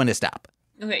tell me when to stop.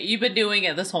 Okay, you've been doing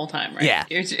it this whole time, right? Yeah.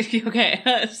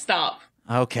 Okay, stop.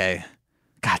 Okay.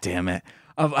 God damn it.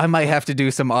 I might have to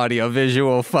do some audio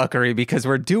visual fuckery because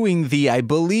we're doing the, I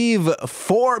believe,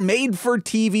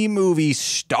 made-for-TV movie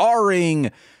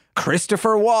starring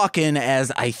Christopher Walken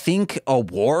as, I think, a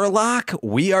warlock.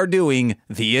 We are doing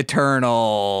The Eternal.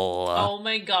 Oh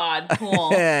my god, cool.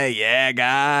 Yeah,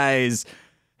 guys.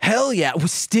 Hell yeah.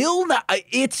 Still not.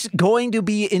 It's going to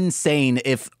be insane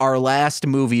if our last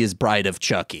movie is Bride of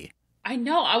Chucky. I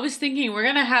know. I was thinking we're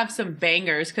going to have some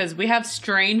bangers because we have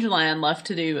Strangeland left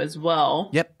to do as well.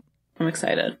 Yep. I'm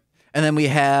excited. And then we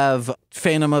have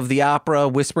Phantom of the Opera,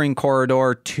 Whispering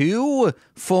Corridor, 2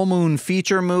 full moon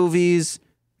feature movies,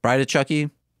 Bride of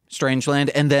Chucky, Strangeland,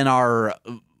 and then our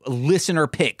listener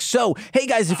pick. So, hey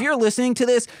guys, if you're listening to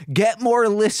this, get more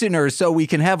listeners so we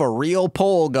can have a real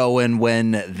poll going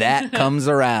when that comes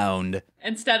around.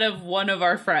 Instead of one of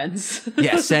our friends.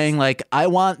 Yeah, saying like, I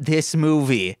want this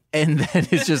movie. And then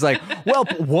it's just like, well,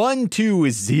 1, 2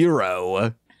 is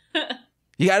 0.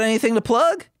 You got anything to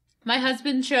plug? My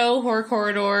husband's show, Horror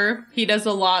Corridor. He does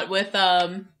a lot with,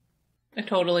 I'm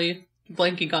totally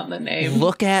blanking on the name.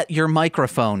 Look at your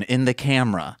microphone in the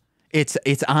camera. It's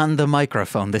on the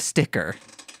microphone, the sticker.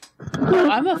 Oh,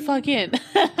 I'm a fucking...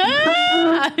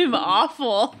 I'm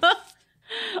awful.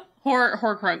 Horror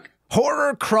Crunk.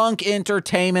 Horror Crunk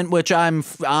Entertainment, which I'm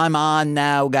on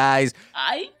now, guys.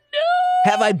 I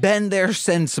know. Have I been there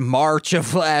since March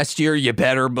of last year? You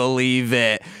better believe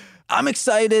it. I'm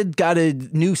excited. Got a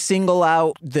new single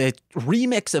out, the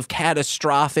remix of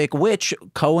Catastrophic, which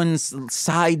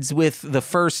coincides with the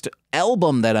first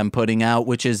album that I'm putting out,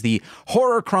 which is the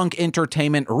Horror Crunk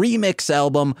Entertainment remix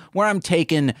album, where I'm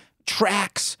taking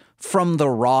tracks from the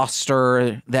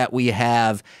roster that we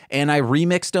have, and I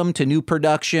remixed them to new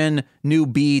production, new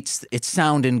beats. It's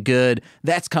sounding good.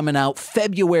 That's coming out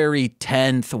February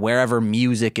 10th, wherever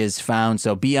music is found,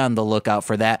 so be on the lookout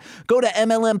for that. Go to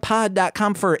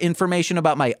mlmpod.com for information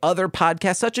about my other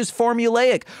podcasts, such as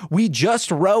Formulaic. We just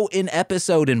wrote an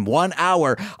episode in 1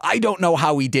 hour. I don't know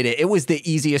how we did it. It was the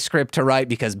easiest script to write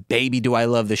because, baby, do I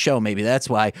love the show. Maybe that's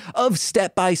why. Of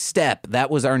Step by Step.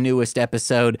 That was our newest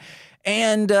episode.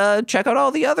 And check out all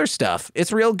the other stuff.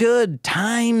 It's real good.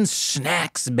 Time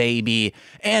snacks, baby.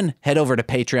 And head over to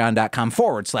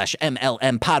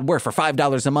patreon.com/MLMpod, where for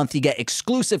 $5 a month, you get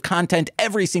exclusive content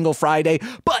every single Friday.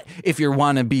 But if you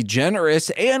want to be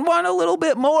generous and want a little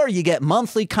bit more, you get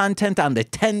monthly content on the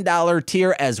 $10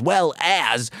 tier, as well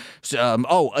as,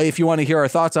 if you want to hear our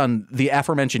thoughts on the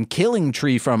aforementioned Killing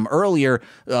Tree from earlier,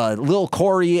 Lil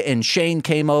Corey and Shane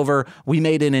came over. We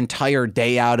made an entire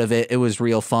day out of it. It was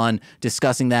real fun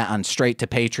discussing that on Straight to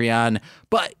Patreon.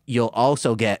 But you'll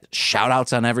also get shout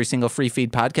outs on every single free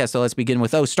feed podcast. So let's begin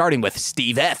with those, starting with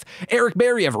Steve F., Eric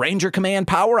Berry of Ranger Command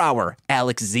Power Hour,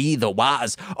 Alex Z, the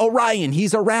Waz, Orion,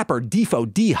 he's a rapper,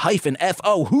 Defo,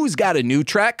 D-F-O, who's got a new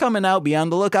track coming out, be on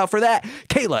the lookout for that,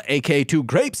 Kayla, AK2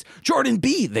 Grapes, Jordan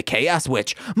B, the Chaos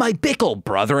Witch, my Bickle,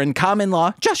 brother in common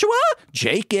law, Joshua,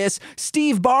 Jakis,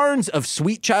 Steve Barnes of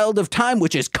Sweet Child of Time,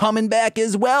 which is coming back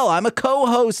as well. I'm a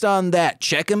co-host on that.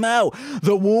 Check him out.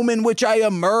 The womb in which I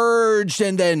emerged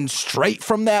and then straight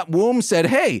from that womb said,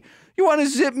 hey, you want to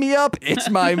zip me up? It's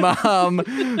my mom.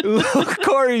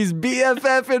 Corey's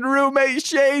BFF and roommate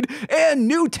Shade, and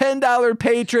new $10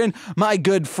 patron, my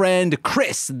good friend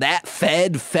Chris, that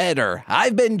Feder.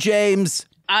 I've been James.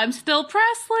 I'm still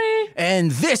Presley.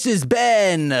 And this has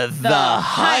been the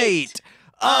height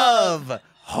of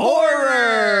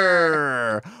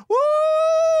horror.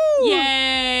 Woo!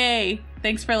 Yay!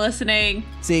 Thanks for listening.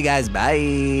 See you guys.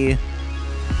 Bye.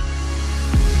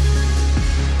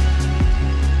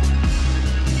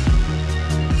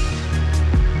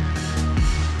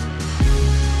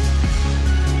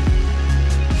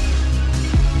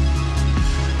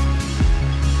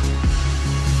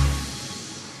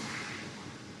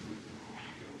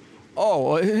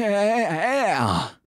 Oh, yeah.